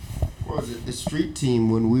street team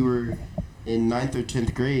when we were in 9th or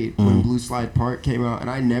 10th grade when Blue Slide Park came out and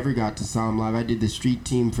I never got to saw him live. I did the street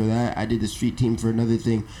team for that. I did the street team for another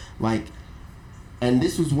thing like. And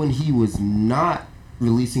this was when he was not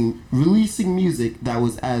releasing music that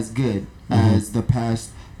was as good as the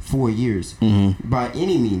past 4 years by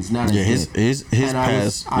any means. Not as good. His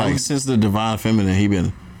past since the Divine Feminine, he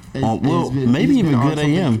been maybe even Good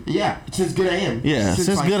AM. Yeah, since Good AM. Yeah,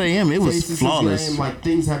 since Good AM, it was flawless. Good AM, like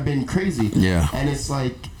things have been crazy. Yeah, and it's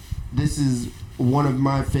like this is one of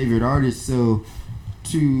my favorite artists. So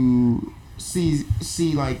to see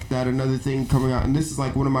like that another thing coming out, and this is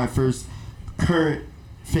like one of my first. Current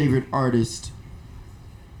favorite artist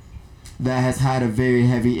that has had a very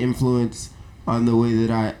heavy influence on the way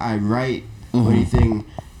that I write or anything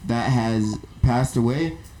that has passed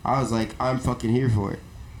away. I was like, I'm fucking here for it.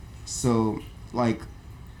 So like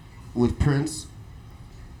with Prince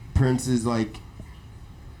is like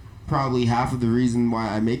probably half of the reason why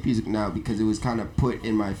I make music now because it was kind of put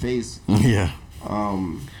in my face. Yeah.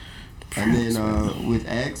 And then with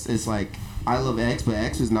X, it's like I love X, but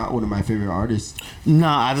X is not one of my favorite artists.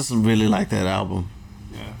 Nah, I just really like that album.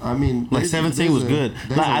 Yeah. I mean, like 17 was good.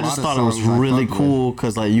 Like I just thought it was really cool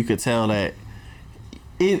because like you could tell that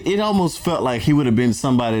it almost felt like he would have been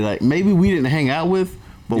somebody like maybe we didn't hang out with,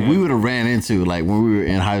 but we would have ran into like when we were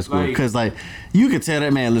in high school because like you could tell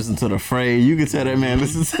that man listened to The Fray. You could tell that man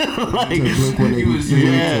listened to like he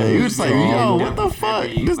was like yo what the fuck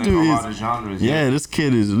this dude is this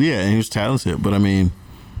kid is and he was talented but I mean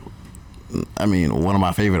one of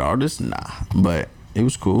my favorite artists but it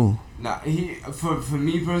was cool. He for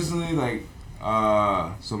me personally like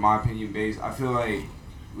so my opinion based I feel like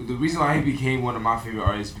the reason why he became one of my favorite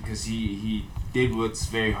artists because he did what's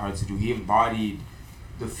very hard to do. He embodied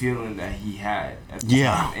the feeling that he had at the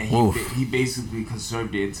time, and he basically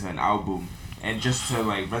conserved it into an album, and just to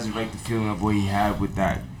like resurrect the feeling of what he had with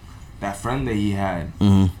that friend that he had,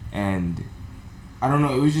 and I don't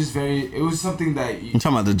know, it was just it was something that you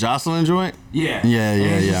talking about the Jocelyn joint? Yeah.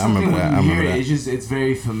 I remember that. It's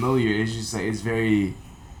very familiar. It's just like it's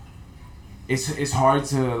it's hard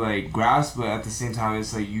to like grasp, but at the same time,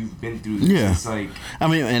 it's like you've been through this. Yeah. It's like, I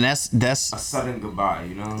mean, and that's a sudden goodbye,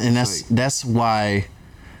 you know. And that's why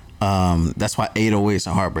 808s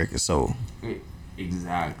and Heartbreak is so.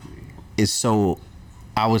 Exactly. It's so,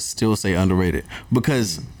 I would still say underrated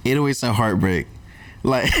because 808s and Heartbreak,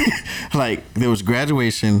 like there was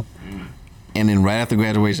graduation, and then right after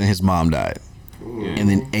graduation, his mom died, and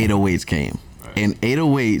then 808s came, and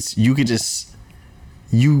 808s you could just.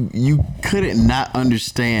 You couldn't not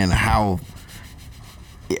understand how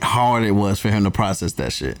hard it was for him to process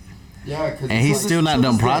that shit. Yeah, and he's still not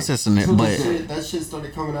done processing it. But that shit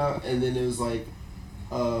started coming out, and then it was like,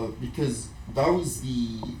 because that was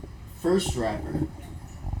the first rapper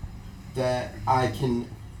that I can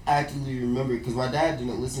actively remember. Because my dad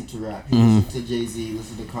didn't listen to rap; he listened to Jay-Z,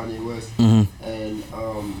 listened to Kanye West, and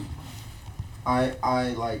I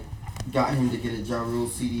like. Got him to get a Ja Rule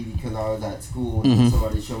CD because I was at school and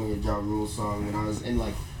somebody showed me a Ja Rule song, and I was in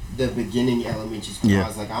like the beginning elementary school. I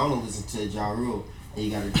was like, I want to listen to Ja Rule, and he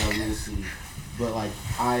got a Ja Rule CD. But like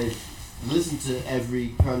I listened to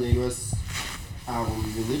every Kanye West album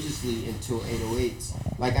religiously until 808s,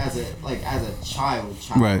 like as a child.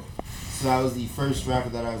 Right. So that was the first rapper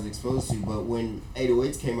that I was exposed to. But when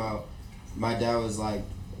 808s came out, my dad was like,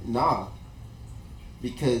 nah.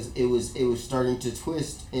 Because it was starting to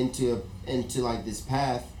twist into like this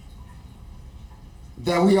path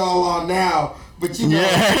that we all on now, but you know,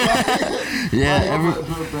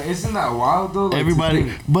 but isn't that wild though? Like,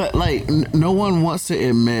 everybody, but like no one wants to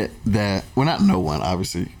admit that. Well, not no one,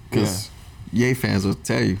 obviously, because Ye fans will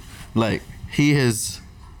tell you, like he has,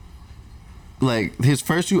 like his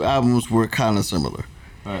first 2 albums were kind of similar,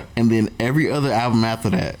 right, and then every other album after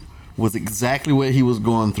that was exactly what he was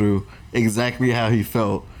going through. Exactly how he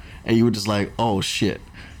felt, and you were just like, oh shit.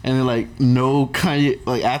 And then like no Kanye,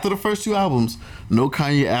 like after the first 2 albums, no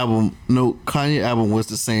Kanye album was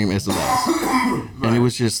the same as the last. Right. And it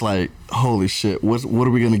was just like, holy shit, what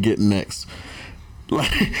are we gonna get next?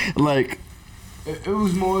 Like it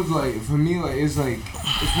was more of like, for me, like it's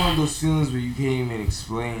one of those feelings where you can't even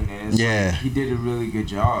explain, and it's like he did a really good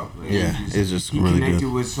job. Like, it's just he really connected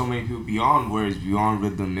good with so many people beyond words, beyond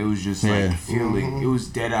rhythm. It was just like feeling. It was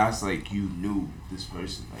dead ass like you knew this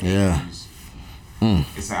person. Like,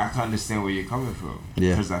 it's like I can understand where you're coming from.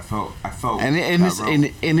 Yeah, because I felt, and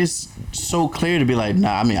it's so clear to be like,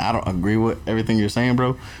 nah. I mean, I don't agree with everything you're saying,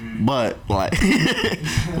 bro. But like,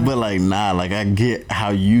 nah. Like I get how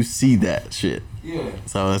you see that shit. Yeah.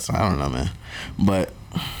 So that's, I don't know, man. But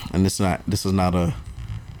this is not a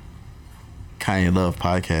Kanye Love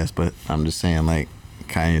podcast, but I'm just saying like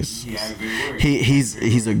Kanye's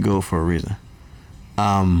he's a GOAT for a reason.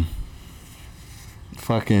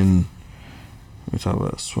 Fucking we talk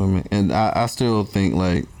about Swimming, and I still think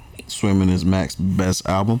like Swimming is Mac's best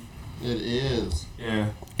album. It is. Yeah.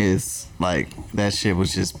 It's like that shit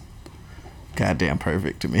was just goddamn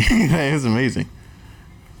perfect to me. It's amazing.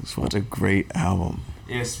 It's such a great album.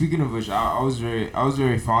 Yeah, speaking of which, I was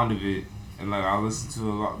very fond of it, and like I listened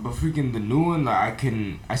to a lot. But freaking the new one, like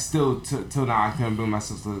I still till now I can't bring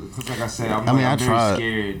myself to, because like I said, I'm very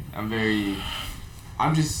scared.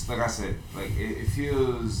 I'm just like I said, like it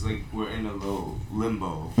feels like we're in a little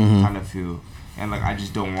limbo kind of feel, and like I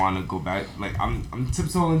just don't want to go back. Like I'm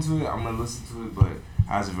tiptoeing into it. I'm gonna listen to it, but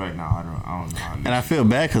as of right now, I don't know. And I feel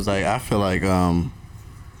bad because like I feel like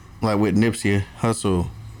with Nipsey Hussle.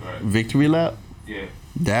 Right. Victory Lap,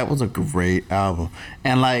 that was a great album,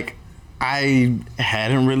 and like I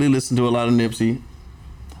hadn't really listened to a lot of Nipsey,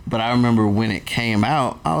 but I remember when it came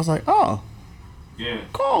out, I was like, oh,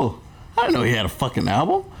 cool. I didn't know he had a fucking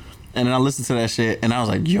album, and then I listened to that shit, and I was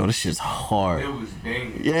like, yo, this shit's hard. It was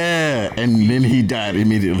banging. Yeah, and then he died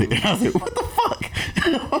immediately, and I was like, what the fuck?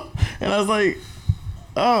 And I was like,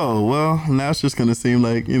 oh well, now it's just gonna seem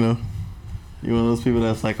like you're one of those people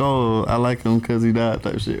that's like, oh, I like him because he died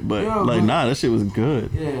type shit. But nah, that shit was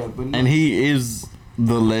good. Yeah, but and he is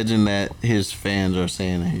the legend that his fans are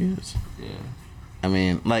saying that he is. Yeah. I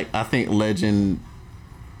mean, like, I think legendship,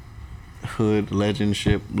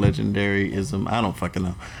 legendaryism, I don't fucking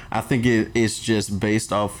know. I think it's just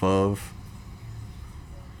based off of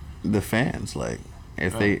the fans. Like,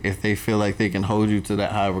 if they feel like they can hold you to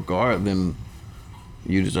that high regard, then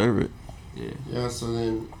you deserve it. Yeah. Yeah, so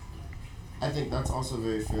then I think that's also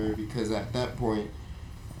very fair, because at that point,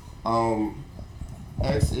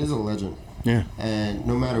 X is a legend. Yeah. And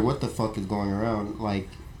no matter what the fuck is going around, like,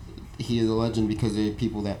 he is a legend because there are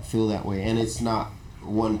people that feel that way, and it's not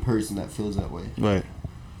one person that feels that way. Right.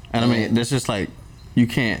 And I mean, that's just like, you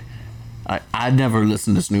can't. I never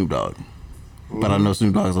listened to Snoop Dogg, but I know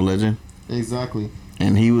Snoop Dogg's a legend. Exactly.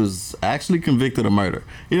 and he was actually convicted of murder.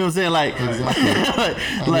 You know what I'm saying? Like,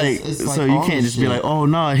 exactly. It's so you can't just be like, oh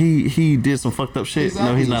no, he did some fucked up shit.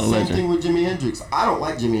 Exactly. No, he's not a legend. Same thing with Jimi Hendrix. I don't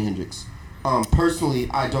like Jimi Hendrix. Personally,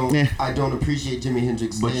 I don't appreciate Jimi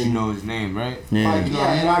Hendrix. But you know his name, right? Yeah.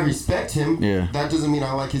 And I respect him. Yeah. That doesn't mean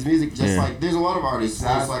I like his music. Just like there's a lot of artists.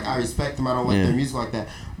 It's like I respect them. I don't like their music like that.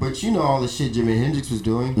 But you know all the shit Jimi Hendrix was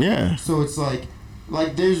doing. Yeah. So it's like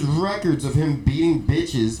there's records of him beating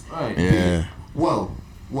bitches. Right. Yeah. Whoa.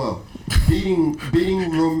 Beating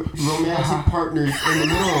romantic partners in the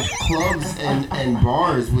middle of clubs and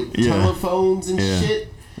bars with telephones and shit.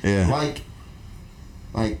 Yeah. Like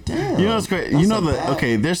damn. You know what's great? You know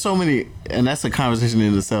there's so many, and that's a conversation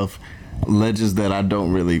in itself. Legends that I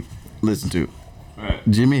don't really listen to. Right.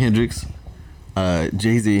 Jimi Hendrix,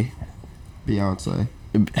 Jay-Z, Beyonce.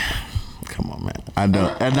 Come on, man. I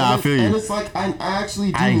don't. I feel you. And it's like I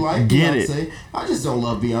actually do like Beyonce. I just don't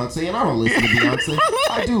love Beyonce, and I don't listen to Beyonce.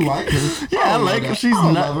 I do like her. Yeah, I like her. She's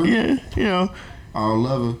not. Yeah, you know. I don't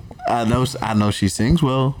love her. I know she sings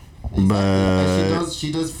well. Exactly. But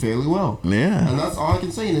she does fairly well. Yeah, and that's all I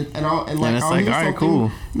can say. And it's I'll like, hear all right, something,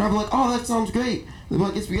 cool. And I'll be like, oh, that sounds great. They're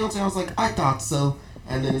like, it's Beyonce. I was like, I thought so.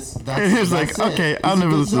 And then it's like, okay, I'll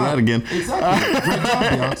never listen to that again. Exactly. Great job,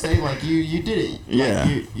 Beyonce. Like you did it.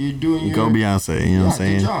 Yeah, you're doing your go Beyonce. You know what I'm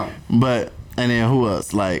saying? Good job. But and then who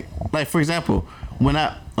else? Like for example,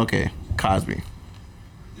 Cosby.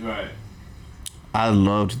 Right. I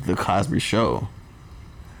loved the Cosby Show.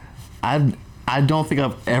 I don't think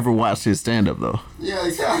I've ever watched his stand up though. Yeah,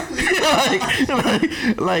 exactly.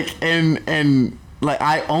 and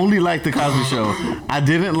I only liked the Cosby Show. I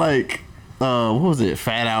didn't like what was it?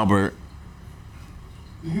 Fat Albert,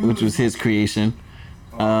 which was his creation.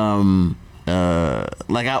 I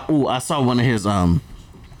saw one of his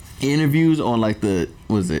interviews on like the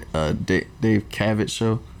Dave Cavett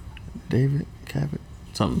show. David Cavett?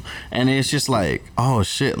 Something. And it's just like, oh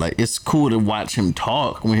shit, like it's cool to watch him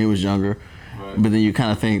talk when he was younger. Right. But then you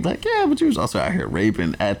kind of think like, yeah, but you was also out here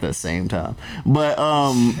raping at the same time. But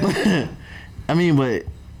I mean, but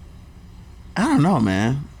I don't know,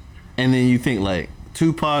 man. And then you think like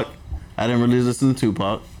Tupac, I didn't really listen to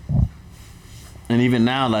Tupac. And even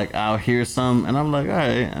now, like I'll hear some and I'm like, all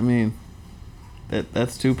right, I mean,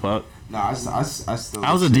 that's Tupac. No, I still.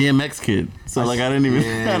 I was a DMX kid, so like I didn't even.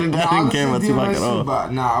 I didn't care about Tupac at all.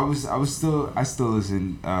 But I still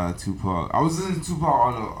listen Tupac. I was listening to Tupac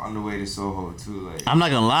on the way to Soho too. Like I'm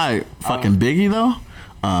not gonna lie, fucking Biggie though.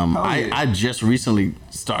 I just recently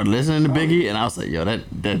started listening to Biggie, and I was like, yo,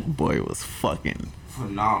 that boy was fucking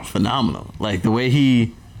phenomenal. Like the way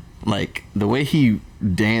he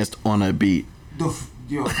danced on a beat. The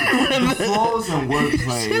flows and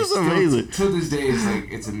wordplay. It's amazing. To this day,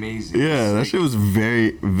 it's amazing. Yeah, that shit was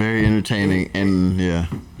very, very entertaining, and yeah.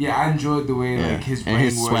 Yeah, I enjoyed the way like his brain and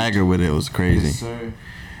his swagger with it was crazy. Yes, sir.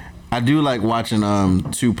 I do like watching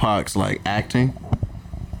Tupac's like acting.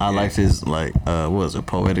 I liked his like what was it,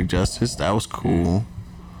 Poetic Justice? That was cool.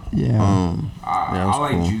 Yeah. I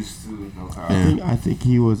like cool. Juice too. No problem. I think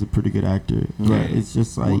he was a pretty good actor. But it's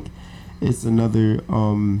just like it's another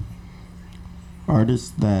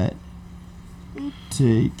artist that,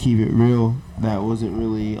 to keep it real, that wasn't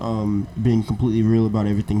really being completely real about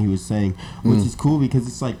everything he was saying, which is cool because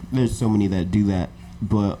it's like there's so many that do that.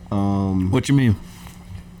 But what you mean?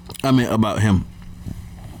 I mean about him.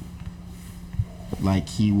 Like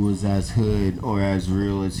he was as hood or as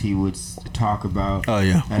real as he would talk about. Oh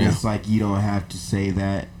yeah. And it's like you don't have to say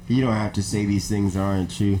that. You don't have to say these things that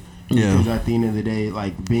aren't true. Because at the end of the day,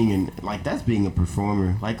 like that's being a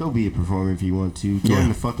performer. Like go be a performer if you want to. Join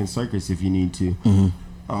the fucking circus if you need to.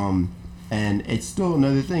 Mm-hmm. And it's still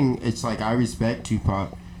another thing. It's like I respect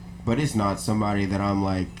Tupac, but it's not somebody that I'm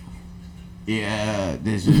like, yeah,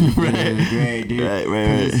 this is great, dude.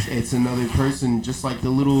 Right. It's another person, just like the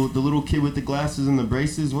little kid with the glasses and the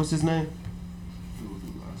braces. What's his name?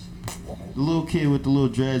 The little kid with the little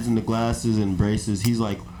dreads and the glasses and braces. He's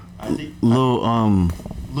like, I think little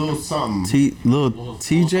something. Little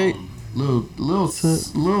TJ.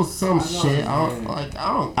 Little some shit.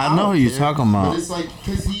 I know who you're talking about. But it's like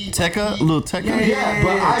because Little Tekka. Yeah,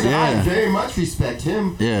 but I very much respect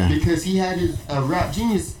him. Yeah. Because he had his Rap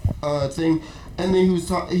Genius thing, and then he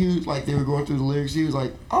was like they were going through the lyrics. He was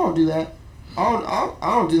like, I don't do that. I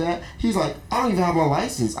don't do that. He's like, I don't even have my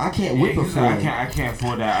license. I can't whip a phone. I can't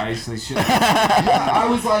afford that. I actually should. I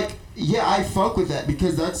was like, yeah, I fuck with that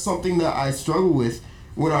because that's something that I struggle with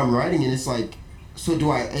when I'm writing, and it's like, so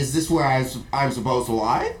is this where I'm supposed to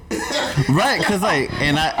lie? Right, because like,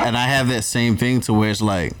 and I have that same thing to where it's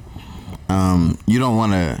like, you don't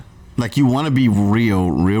want to, like, you want to be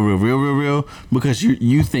real, because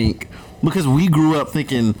you think because we grew up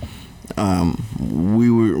thinking.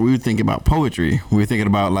 We were thinking about poetry. We were thinking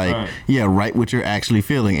about like, write what you're actually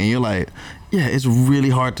feeling, and you're like, yeah, it's really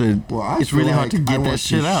hard to. It's really hard to get that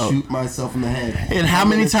shit out. Shoot myself in the head. And how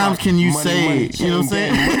many times can you say, you know what I'm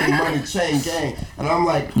saying? Money, chain, gang, and I'm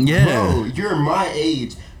like, yeah, bro, you're my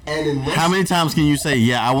age. And how many times can you say,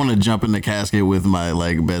 yeah, I want to jump in the casket with my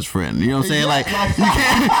like best friend? You know what I'm saying? Like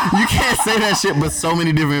you can't say that shit, but so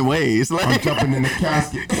many different ways. Like I'm jumping in the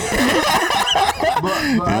casket. But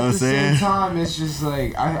you know at the same time, it's just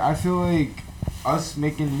like I feel like us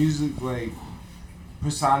making music, like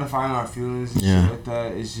personifying our feelings and shit like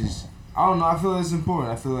that. It's just I don't know. I feel like it's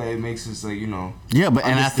important. I feel like it makes us like Yeah, but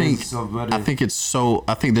and I think it's so.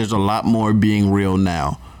 I think there's a lot more being real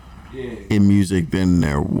now. Yeah. In music than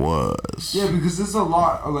there was. Yeah, because there's a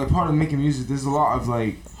lot of, like, part of making music, there's a lot of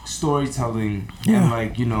like storytelling and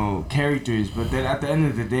like characters, but then at the end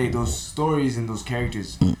of the day those stories and those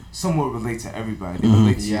characters somewhat relate to everybody. They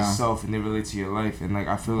relate to yourself and they relate to your life, and like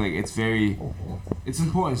I feel like it's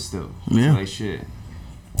important still. Yeah. Like shit.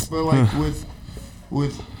 But like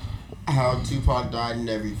with how Tupac died and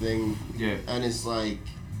everything, and it's like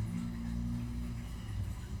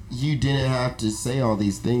you didn't have to say all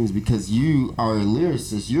these things because you are a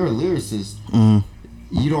lyricist. You're a lyricist.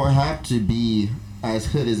 You don't have to be as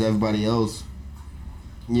hood as everybody else.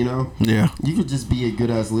 You know? Yeah. You could just be a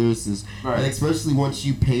good ass lyricist. Right. And especially once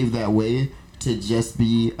you pave that way to just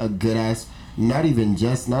be a good ass, not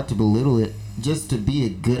to belittle it, just to be a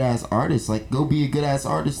good ass artist. Like, go be a good ass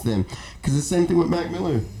artist then. Because the same thing with Mac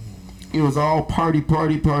Miller. It was all party,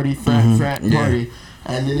 frat, party.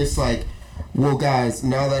 And then it's like, well, guys,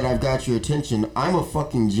 now that I've got your attention, I'm a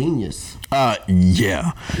fucking genius.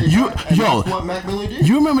 Yeah. That's what Mac Miller did.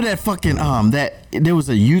 You remember that fucking that there was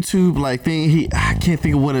a YouTube like thing. I can't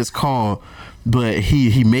think of what it's called, but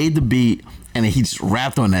he made the beat and he just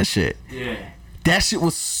rapped on that shit. Yeah. That shit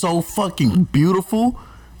was so fucking beautiful.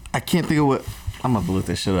 I can't think of what. I'm about to look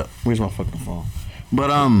that shit up. Where's my fucking phone? But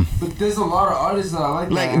there's a lot of artists that I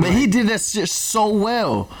like. But he did that shit so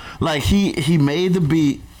well. Like he made the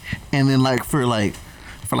beat. And then for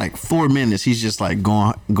 4 minutes, he's just like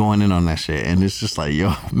going in on that shit, and it's just like,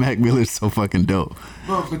 yo, Mac Miller's so fucking dope.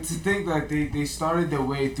 Bro, but to think like they started their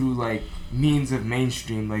way through like means of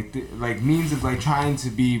mainstream, like means of like trying to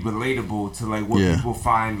be relatable to like what people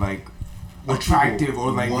find like attractive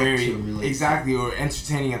or like very or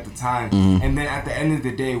entertaining at the time, and then at the end of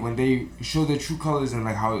the day, when they show their true colors and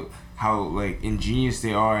like how like ingenious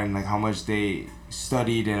they are and like how much they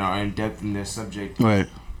studied and are in depth in their subject, right?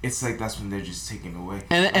 It's like that's when they're just taken away.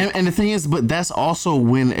 And the thing is, but that's also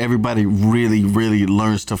when everybody really, really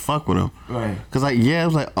learns to fuck with them. Right. Cause like, it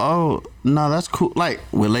was like, oh no, that's cool. Like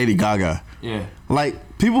with Lady Gaga. Yeah.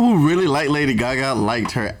 Like people who really like Lady Gaga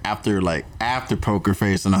liked her after Poker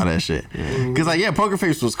Face and all that shit. Yeah. Cause like, Poker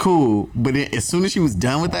Face was cool, but then as soon as she was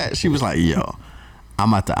done with that, she was like, yo,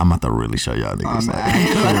 I'm about to really show y'all niggas.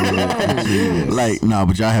 Like, no,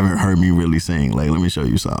 but y'all haven't heard me really sing. Like, let me show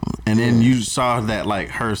you something. And then you saw that, like,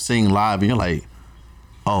 her sing live, and you're like,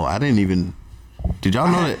 oh, I didn't even. Did y'all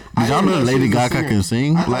know that? Did y'all know that Lady Gaga can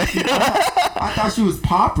sing? I thought she was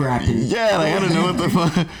pop rapping. Yeah, like, I didn't know what the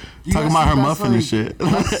fuck. Talking about her muffin and shit. Do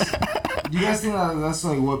you guys think that's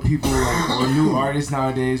like what people like, or new artists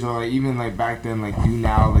nowadays, or like even like back then, like do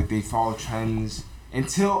now? Like they follow trends.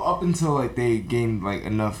 Up until like they gain like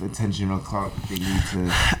enough attention or clout that they need to.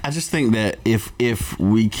 I just think that if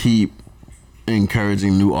we keep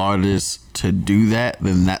encouraging new artists to do that,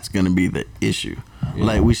 then that's gonna be the issue. Yeah.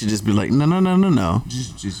 Like we should just be like, no.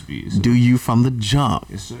 Just be yourself. Do you from the jump.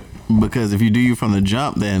 Yes, sir. Because if you do you from the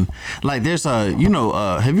jump, then like there's have you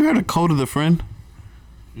heard of Code of the Friend?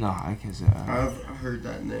 No, I can't say I've heard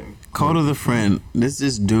that name. Code of the Friend.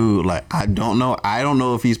 This dude, like I don't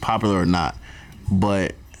know if he's popular or not.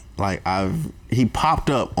 But like he popped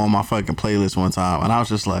up on my fucking playlist one time, and I was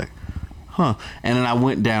just like, huh. And then I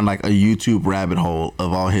went down like a YouTube rabbit hole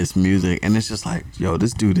of all his music, and it's just like, yo,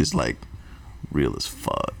 this dude is like real as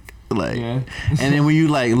fuck. Like, and then when you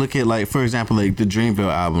like look at like, for example, like the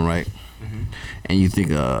Dreamville album, right? Mm-hmm. And you think,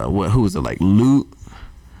 who is it? Like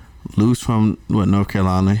Luke's from North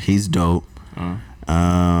Carolina. He's dope. What's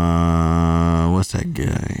that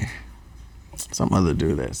guy? Some other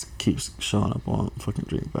dude that keeps showing up on fucking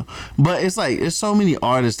Dreamville. But it's like, there's so many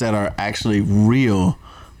artists that are actually real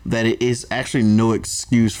that it is actually no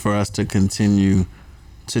excuse for us to continue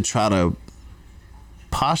to try to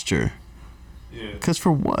posture. Yeah. Because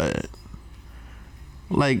for what?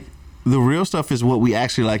 Like, the real stuff is what we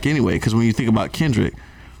actually like anyway. Because when you think about Kendrick,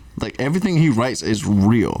 like, everything he writes is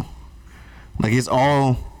real. Like, it's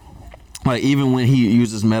all, like, even when he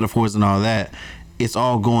uses metaphors and all that, it's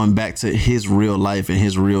all going back to his real life and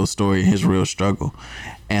his real story and his real struggle.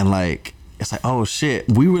 And like, it's like, oh shit,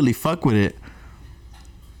 we really fuck with it.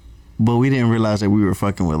 But we didn't realize that we were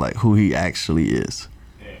fucking with like who he actually is.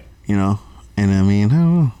 Yeah. You know? And I mean,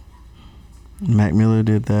 oh, Mac Miller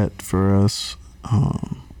did that for us.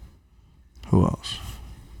 Who else?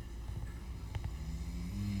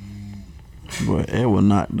 Boy, Ed will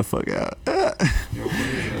knock the fuck out.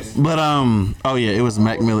 But oh yeah, it was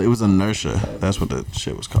Mac Miller. It was Inertia. That's what the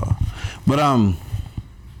shit was called. But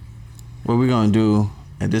what we gonna do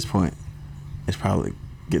at this point is probably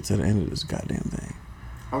get to the end of this goddamn thing.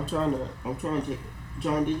 I'm trying to.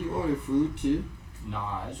 John, did you order food too?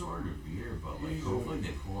 Nah, I just ordered a beer, but like hopefully they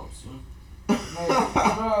pull up soon.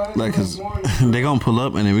 Like, cause they gonna pull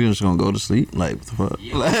up and then we're just gonna go to sleep. Like, what the fuck?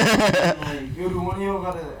 Yeah. Yo, do one of y'all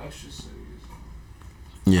got an extra series?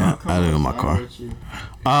 Yeah, I do in my car.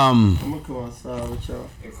 I'm gonna come outside with y'all.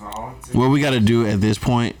 What we gotta do at this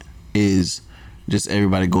point is just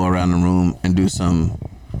everybody go around the room and do some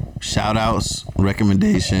shout outs,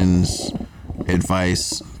 recommendations,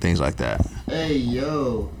 advice, things like that. Hey,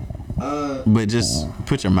 yo. But just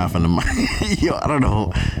put your mouth on the mic. Yo, I don't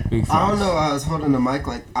know. I don't know. I was holding the mic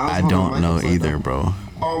like I don't know either, bro.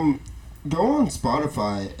 Go on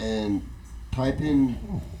Spotify and type in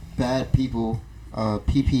Bad People,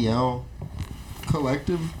 PPL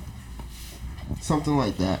Collective, something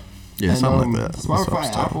like that. Yeah, and, something like that.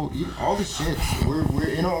 Spotify, Apple, all the shits. We're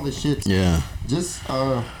in all the shits. Yeah. Just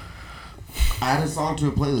add a song to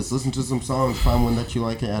a playlist. Listen to some songs. Find one that you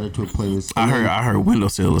like and add it to a playlist. I heard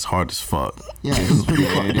Windowsill is hard as fuck. Yeah, it's pretty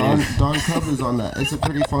fun. Don Cub is on that. It's a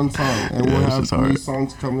pretty fun song, and we'll have new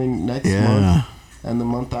songs coming next month and the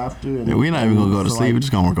month after. And yeah, we're not even gonna go to sleep. Like, we're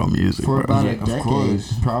just gonna work on music for bro. about a decade,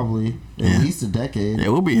 probably at least a decade. Yeah,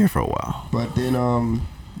 we'll be here for a while. But then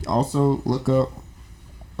also look up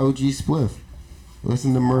OG Spliff.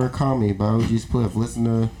 Listen to Murakami by OG Spliff. Listen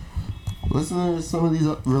to some of these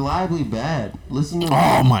Reliably Bad.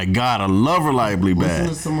 Oh my God, I love Reliably Bad. Listen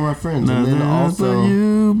to some of our friends, and then also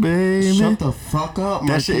you, baby. Shut the fuck up.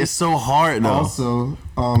 That shit is so hard though. Also,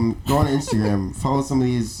 go on Instagram. Follow some of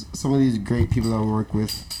these great people that I work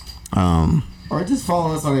with. Or just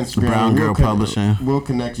follow us on Instagram. Brown Girl Publishing. We'll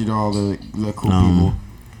connect you to all the cool people.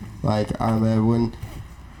 Like I'm Edwin.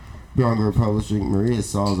 Brown Girl Publishing. Maria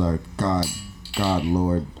Salzar. God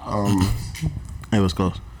Lord. It was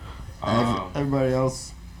close. Everybody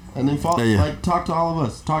else, and then follow, like talk to all of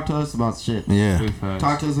us. Talk to us about shit. Yeah.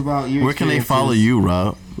 Talk to us about your. Where can they follow you,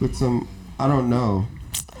 Rob? With some, I don't know.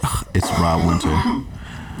 It's Rob Winter.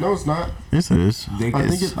 No, it's not. Yes, it is.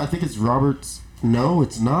 I think it's Robert's. No,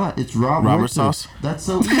 it's not. It's Rob Robert Winter. Sauce. That's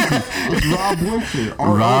so easy. It's Rob Winter.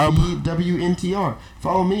 ROBWNTR.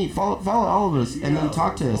 Follow me. Follow all of us, and then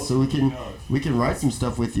talk to us so we can write some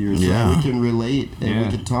stuff with you. So we can relate and we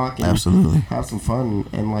can talk and have some fun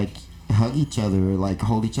and like hug each other or like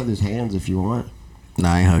hold each other's hands if you want.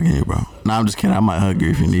 Nah, I ain't hugging you, bro. Nah, I'm just kidding. I might hug you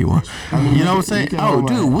if you need one. I mean, you know what I'm saying? Oh,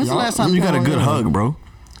 dude, when's the last time you got a good hug, bro?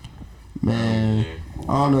 Man, I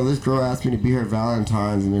don't know. This girl asked me to be her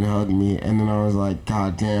Valentine's and then hug me, and then I was like,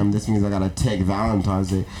 God damn, this means I gotta take Valentine's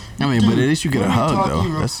Day. I mean, but at least you get a hug, though. The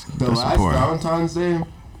last important. Valentine's Day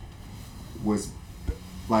was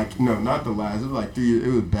like, no, not the last. It was like 3 years.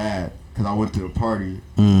 It was bad because I went to a party.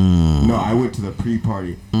 No, I went to the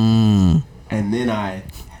pre-party, and then I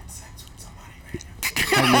had sex with somebody random.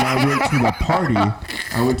 And then I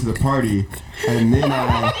went to the party, and then I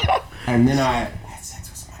had sex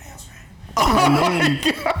with somebody else random. And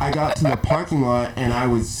then I got to the parking lot, and I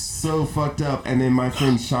was so fucked up. And then my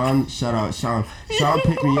friend Sean, shout out Sean. Sean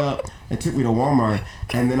picked me up and took me to Walmart,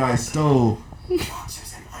 and then I stole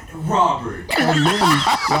Robert. And then,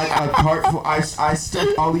 like a cart full, I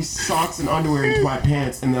stuffed all these socks and underwear into my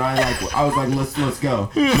pants, and then I was like, let's go.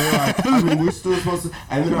 And they're like, I mean, we're still supposed to.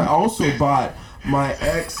 And then I also bought my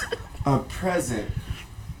ex a present.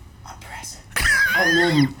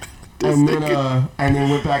 And then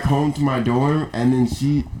went back home to my dorm, and then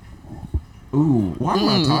she. Ooh, why am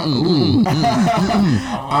I talking? Ooh.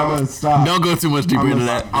 I'm gonna stop. Don't go too much deeper into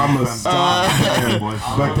that. I'm gonna stop.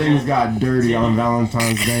 But things got dirty on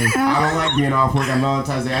Valentine's Day. I don't like being off work on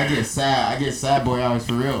Valentine's Day. I get sad boy hours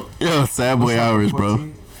for real. Yo, sad boy hours, bro.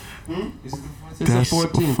 It's the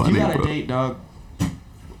 14th. Funny, you got a date, dog.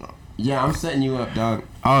 Yeah, I'm setting you up, dog.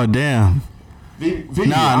 Oh, damn.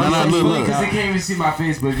 Nah, look. Because they can't even see my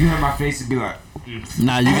face, but if you had my face, it'd be like.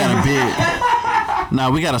 Nah, you gotta bid. Nah,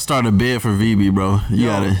 we gotta start a bid for VB, bro. You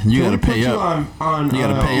gotta pay up. You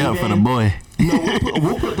gotta pay up for the boy. No,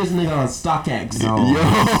 we'll put this nigga on StockX. No. Yo.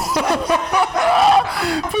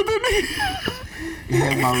 Put the nigga. He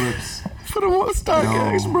had my lips. Put put him on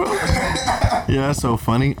StockX, bro. Yeah, that's so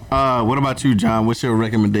funny. What about you, John? What's your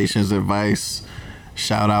recommendations, advice,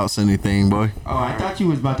 shout outs, anything, boy? Oh, I thought you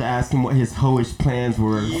was about to ask him what his hoish plans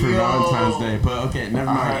were for Valentine's Day, but okay, never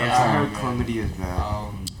mind. I heard chlamydia is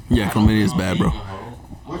bad. Yeah, chlamydia is bad, bro.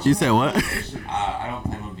 You said what? I don't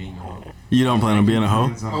plan on being a hoe. You don't plan on being a hoe?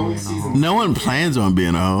 No one plans on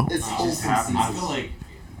being a hoe. It's just happens. I feel like.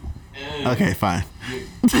 Okay, fine.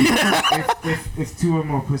 if two or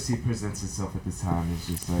more pussy presents itself at this time, it's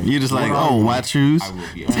just like you're just like, oh, why choose? I will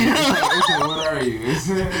be. What are you?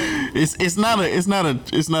 It's not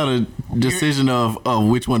a decision of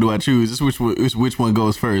which one do I choose. It's which one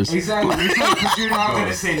goes first. Exactly. Because you're not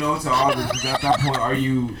gonna say no to all of them. Because at that point, are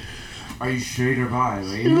you straight or bi?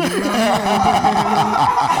 Like,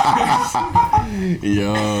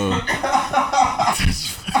 yo.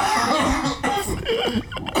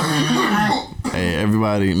 Hey,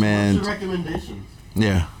 everybody, man. What's your recommendations?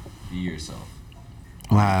 Yeah. Be yourself.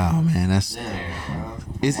 Wow, man, that's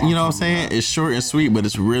it's, you know what I'm saying? It's short and sweet, but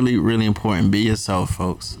it's really, really important. Be yourself,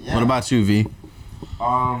 folks. Yeah. What about you, V?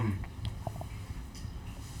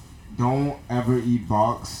 Don't ever eat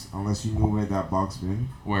box unless you know where that box been.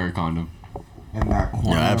 Wear a condom. And that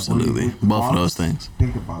corner. Yeah, absolutely. Both of those things.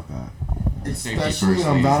 Think about that. Especially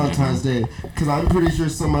on Valentine's Day, because I'm pretty sure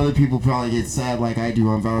some other people probably get sad like I do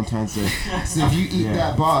on Valentine's Day. So if you eat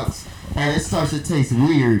that box and it starts to taste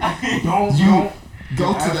weird, don't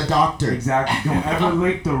go to the doctor. Exactly. Don't ever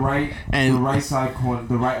lick the right side corner,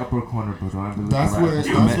 the right upper corner, but don't ever lick that's the right. That's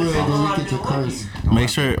where the leakage occurs.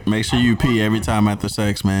 Make sure you pee every time after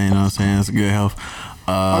sex, man. You know what I'm saying? It's good health.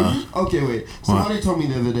 Okay, wait. Somebody told me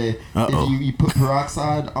the other day if you put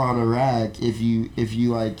peroxide on a rag, if you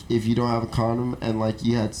don't have a condom and like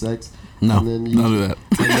you had sex, and then you don't do that,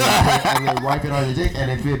 and then wipe it on your dick,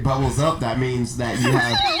 and if it bubbles up, that means that you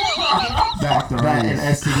have that an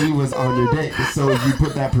STD was on your dick. So if you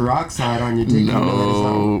put that peroxide on your dick,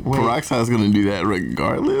 peroxide's gonna do that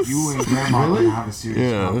regardless. You and grandma really have a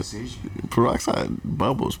serious conversation. Peroxide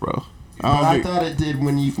bubbles, bro. But I thought it did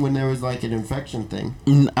when there was like an infection thing.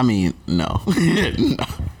 I mean, no. No.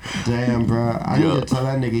 Damn, bro. I need to tell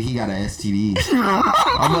that nigga he got an STD.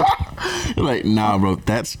 I'm like, nah, bro,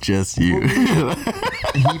 that's just you.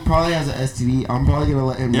 He probably has an STD. I'm probably gonna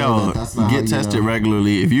let him know that's not get tested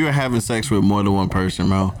regularly. If you're having sex with more than one person,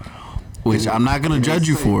 bro, which I'm not gonna judge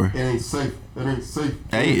you for. It ain't safe. It ain't safe.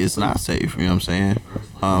 Hey, it's not safe. You know what I'm saying?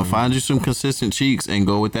 Find you some consistent cheeks and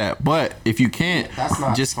go with that. But if you can't,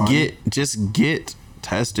 just get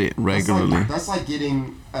tested regularly. That's like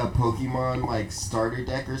getting a Pokemon like starter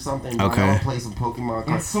deck or something. Okay. I'll play some Pokemon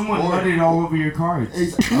cards. And someone nutted all over your cards.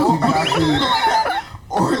 Exactly.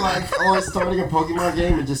 or starting a Pokemon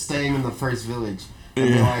game and just staying in the first village. And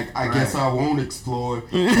be like, I guess I won't explore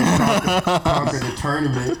conquer the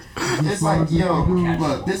tournament. It's like, yo,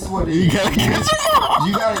 look, this is what it is.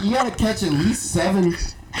 You gotta catch at least 7.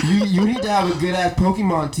 You need to have a good ass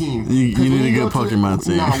Pokemon team. You need a good Pokemon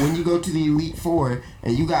team. Nah, when you go to the Elite Four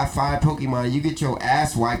and you got 5 Pokemon and you get your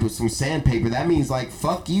ass wiped with some sandpaper, that means like,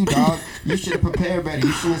 fuck you, dog. You should have prepared better.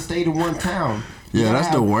 You shouldn't have stayed in one town. Yeah, that's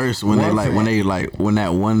the worst when when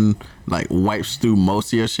that one like wipes through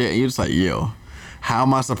most of your shit and you're just like, yo, how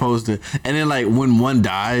am I supposed to? And then like when one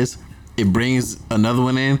dies, it brings another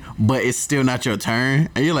one in, but it's still not your turn.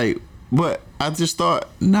 And you're like, but I just thought,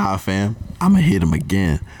 nah, fam, I'ma hit him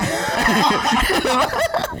again.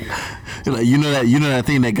 Like, you know that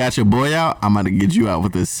thing that got your boy out? I'm about to get you out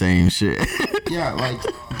with the same shit. Yeah, like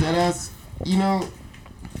deadass, you know.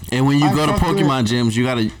 And when you go to Pokemon gyms, you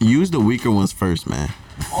gotta use the weaker ones first, man.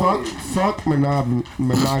 Fuck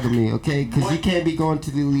monogamy, okay? Because you can't be going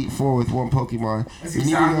to the Elite Four with one Pokemon.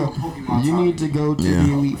 You need to go to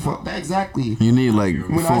the Elite Four. Exactly. You need like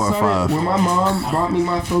 4 or 5. When my mom brought me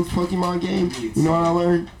my first Pokemon game, you know what I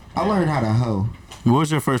learned? I learned how to hoe. What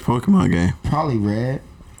was your first Pokemon game? Probably Red.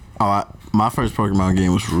 Oh, my first Pokemon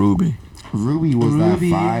game was Ruby. Ruby was that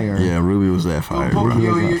fire. Yeah, Ruby was that fire, bro.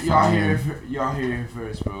 Y'all hear it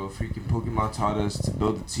first, bro. Freaking Pokemon taught us to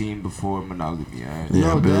build a team before monogamy, right?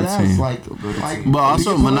 Yeah, build a team. Like, but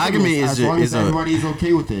also monogamy is everybody's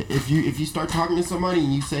okay with it. If you start talking to somebody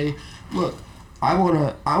and you say, look, I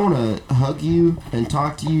wanna hug you and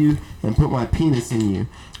talk to you and put my penis in you.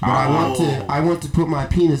 But I want to put my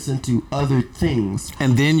penis into other things.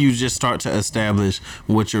 And then you just start to establish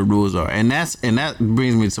what your rules are. And that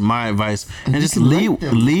brings me to my advice. And just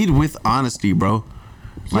lead with honesty, bro.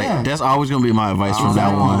 Like that's always gonna be my advice from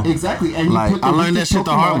that one. Exactly. And you like put the I learned that shit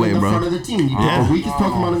the hard way, bro. In the front of the team. You put the weakest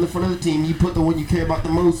Pokemon in the front of the team. You put the one you care about the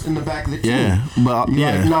most in the back of the team. Yeah, but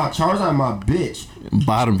like, nah, Charizard my bitch.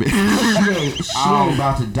 Bottom bitch. she ain't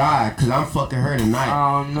about to die because I'm fucking her tonight.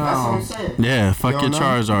 Oh no. That's what I'm saying. Yeah, fuck your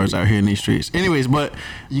Charizards out here in these streets. Anyways, but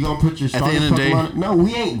you gonna put your at the end of the day, no,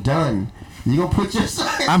 we ain't done. You gonna put your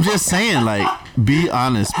I'm just saying, like, be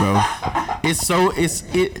honest, bro.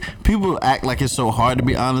 People act like it's so hard to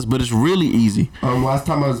be honest, but it's really easy. Last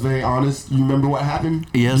time I was very honest, you remember what happened?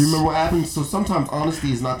 Yes. You remember what happened? So sometimes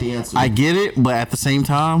honesty is not the answer. I get it, but at the same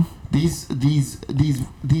time, these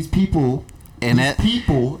people and that's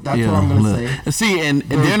what I'm gonna say. See, and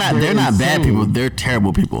they're not bad people. They're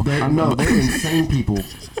terrible people. They're insane people.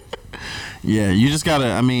 Yeah, you just gotta.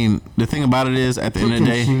 I mean, the thing about it is, at the end of the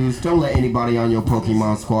day, don't let anybody on your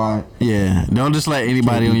Pokemon squad. Yeah, don't just let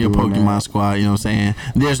anybody on your Pokemon squad. You know what I'm saying?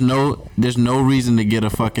 There's no reason to get a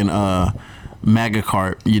fucking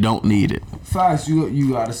Magikarp. You don't need it. Facts.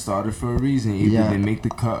 You gotta start it for a reason. Either they make the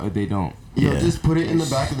cut or they don't. Just put it in the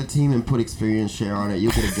back of the team and put experience share on it.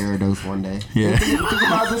 You'll get a Gyarados one day. Yeah. Think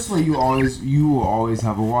about it this way: you will always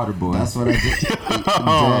have a water boy. That's what I did.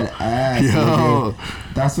 Dead ass. Yo.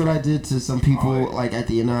 That's what I did to some people like at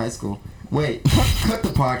the end of high school. Wait, cut the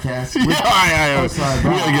podcast. All right. I'm sorry,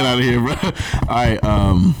 bro. We gotta get out of here, bro. All right.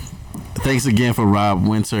 Thanks again for Rob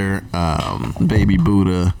Winter, Baby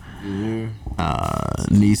Buddha.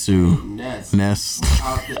 Nisu, Ness.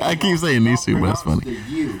 I keep saying Nisu, but it's funny.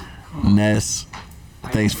 Ness,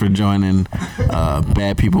 thanks for joining.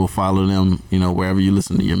 Bad People, follow them, wherever you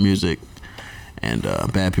listen to your music. And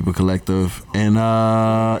Bad People Collective. And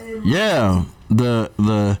the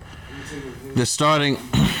starting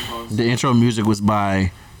the intro music was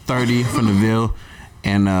by 30 from the Ville,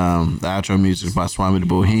 and the outro music is by Swami the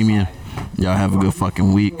Bohemian. Y'all have a good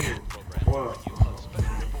fucking week.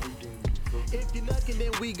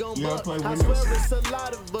 I swear it's a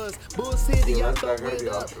lot of us. Bull City, I throw it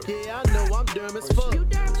up. Yeah, I know I'm dumb as fuck.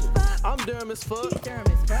 I'm dumb as fuck.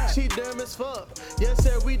 She dumb as fuck. Yes,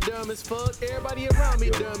 sir, we dumb as fuck. Everybody around me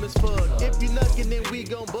dumb as fuck. If you knuckin', then we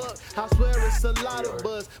gon' buck. I swear it's a lot of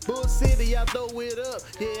us. Bull City, I throw it up.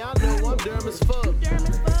 Yeah, I know I'm dumb as fuck.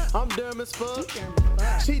 I'm dumb as fuck.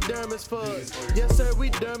 She dumb as fuck. Yes, sir, we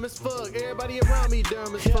dumb as fuck. Everybody around me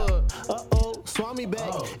dumb as fuck. Swami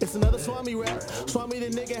back. It's another Swami rap. Swami the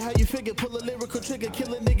nigga, how you figure? Pull a lyrical trigger,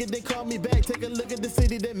 kill a nigga, then call me back. Take a look at the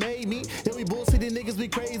city that made me. And we Bull City niggas, we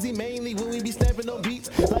crazy. Mainly when we be snapping on beats.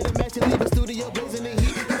 Light a match and leave the studio blazing in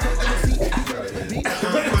heat. You taking a seat, you can't even beat.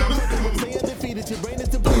 Stay undefeated, your brain is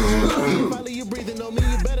depleted. Finally you breathing on me,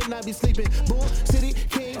 you better not be sleeping. Bull City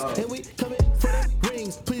Kings, and we coming for them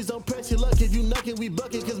rings. Please don't press your luck, if you knuckin', we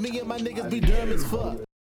buckin'. Cause me and my niggas be dumb as fuck.